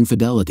incapable of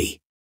infidelity.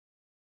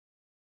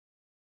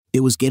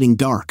 It was getting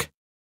dark.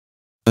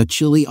 A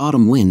chilly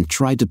autumn wind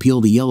tried to peel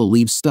the yellow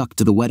leaves stuck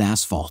to the wet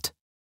asphalt.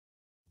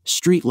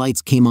 Street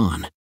lights came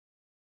on.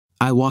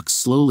 I walked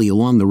slowly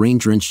along the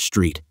rain-drenched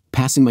street,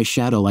 passing my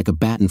shadow like a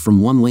baton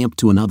from one lamp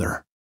to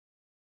another.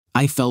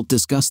 I felt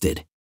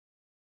disgusted.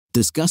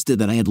 Disgusted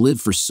that I had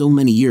lived for so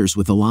many years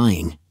with a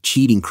lying,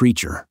 cheating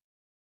creature.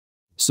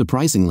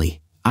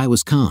 Surprisingly, I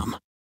was calm.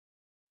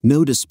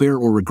 No despair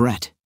or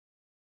regret.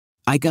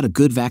 I got a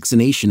good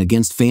vaccination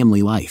against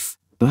family life,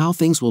 but how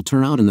things will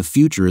turn out in the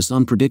future is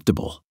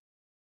unpredictable.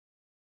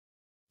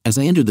 As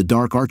I entered the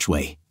dark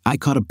archway, I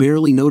caught a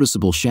barely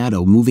noticeable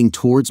shadow moving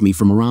towards me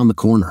from around the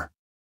corner.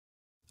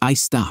 I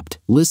stopped,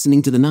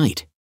 listening to the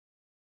night.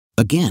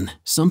 Again,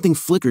 something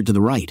flickered to the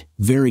right,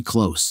 very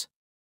close.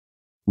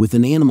 With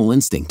an animal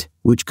instinct,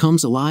 which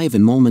comes alive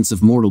in moments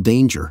of mortal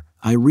danger,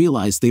 I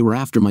realized they were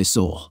after my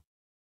soul.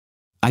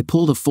 I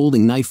pulled a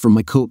folding knife from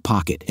my coat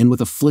pocket and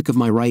with a flick of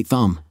my right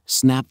thumb,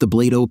 snapped the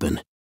blade open.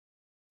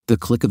 The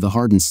click of the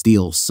hardened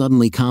steel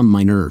suddenly calmed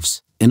my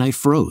nerves, and I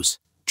froze,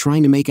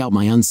 trying to make out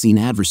my unseen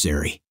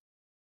adversary.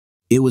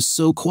 It was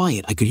so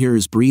quiet I could hear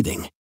his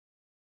breathing.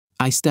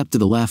 I stepped to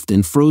the left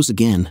and froze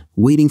again,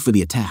 waiting for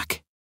the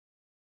attack.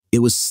 It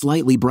was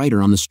slightly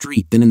brighter on the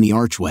street than in the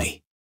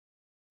archway.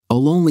 A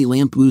lonely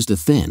lamp oozed a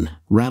thin,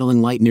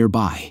 rattling light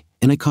nearby,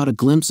 and I caught a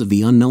glimpse of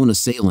the unknown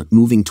assailant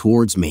moving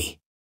towards me.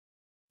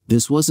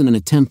 This wasn't an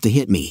attempt to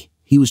hit me,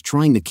 he was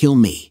trying to kill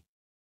me.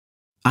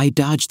 I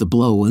dodged the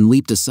blow and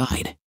leaped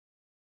aside.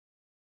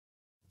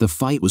 The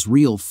fight was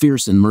real,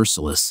 fierce and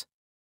merciless.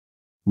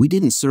 We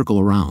didn't circle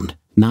around,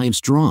 knives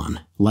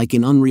drawn, like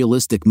in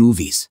unrealistic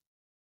movies.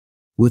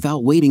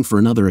 Without waiting for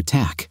another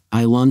attack,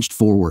 I lunged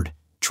forward,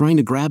 trying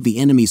to grab the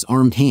enemy's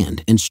armed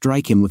hand and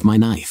strike him with my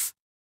knife.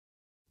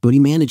 But he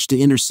managed to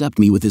intercept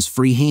me with his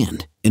free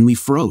hand, and we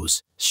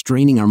froze,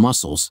 straining our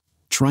muscles,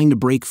 trying to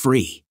break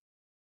free.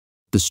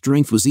 The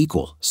strength was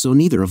equal, so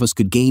neither of us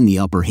could gain the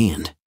upper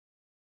hand.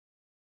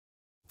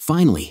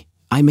 Finally,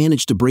 I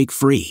managed to break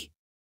free.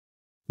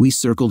 We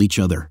circled each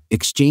other,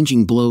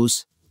 exchanging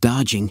blows,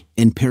 dodging,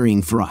 and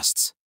parrying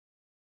thrusts.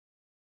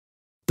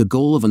 The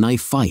goal of a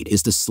knife fight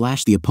is to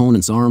slash the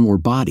opponent's arm or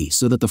body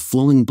so that the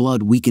flowing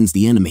blood weakens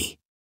the enemy.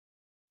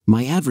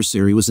 My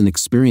adversary was an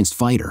experienced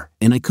fighter,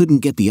 and I couldn't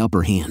get the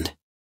upper hand.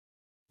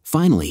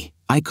 Finally,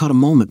 I caught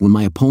a moment when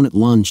my opponent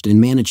lunged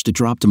and managed to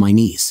drop to my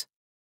knees.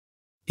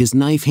 His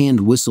knife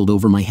hand whistled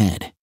over my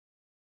head.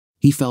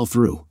 He fell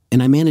through,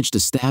 and I managed to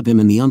stab him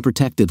in the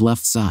unprotected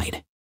left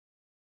side.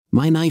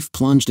 My knife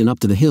plunged in up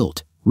to the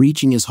hilt,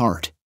 reaching his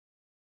heart.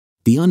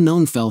 The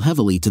unknown fell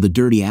heavily to the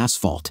dirty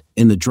asphalt,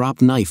 and the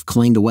dropped knife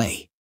clanged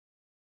away.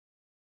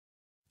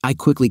 I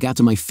quickly got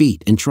to my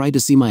feet and tried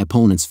to see my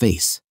opponent's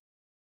face.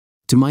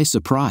 To my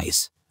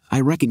surprise,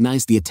 I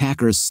recognized the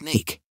attacker as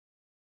Snake.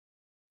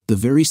 The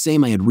very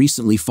same I had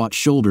recently fought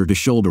shoulder to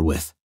shoulder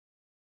with.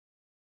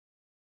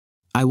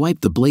 I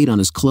wiped the blade on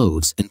his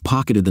clothes and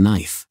pocketed the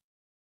knife.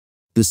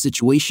 The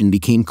situation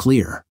became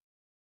clear.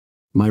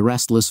 My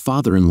restless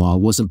father-in-law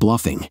wasn't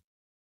bluffing.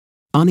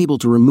 Unable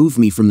to remove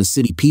me from the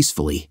city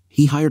peacefully,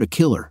 he hired a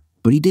killer,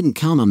 but he didn't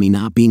count on me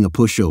not being a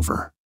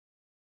pushover.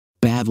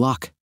 Bad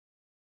luck.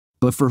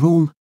 But for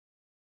whom?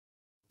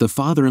 The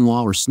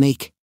father-in-law or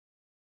Snake?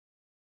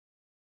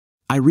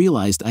 I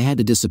realized I had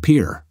to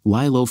disappear,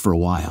 lie low for a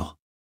while.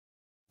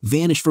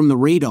 Vanish from the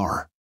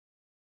radar.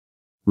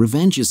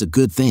 Revenge is a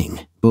good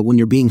thing, but when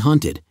you're being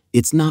hunted,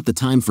 it's not the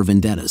time for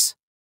vendettas.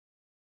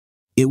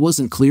 It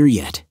wasn't clear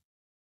yet.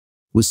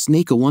 Was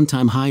Snake a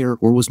one-time hire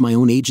or was my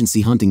own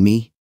agency hunting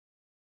me?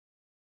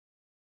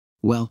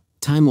 Well,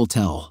 time will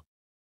tell.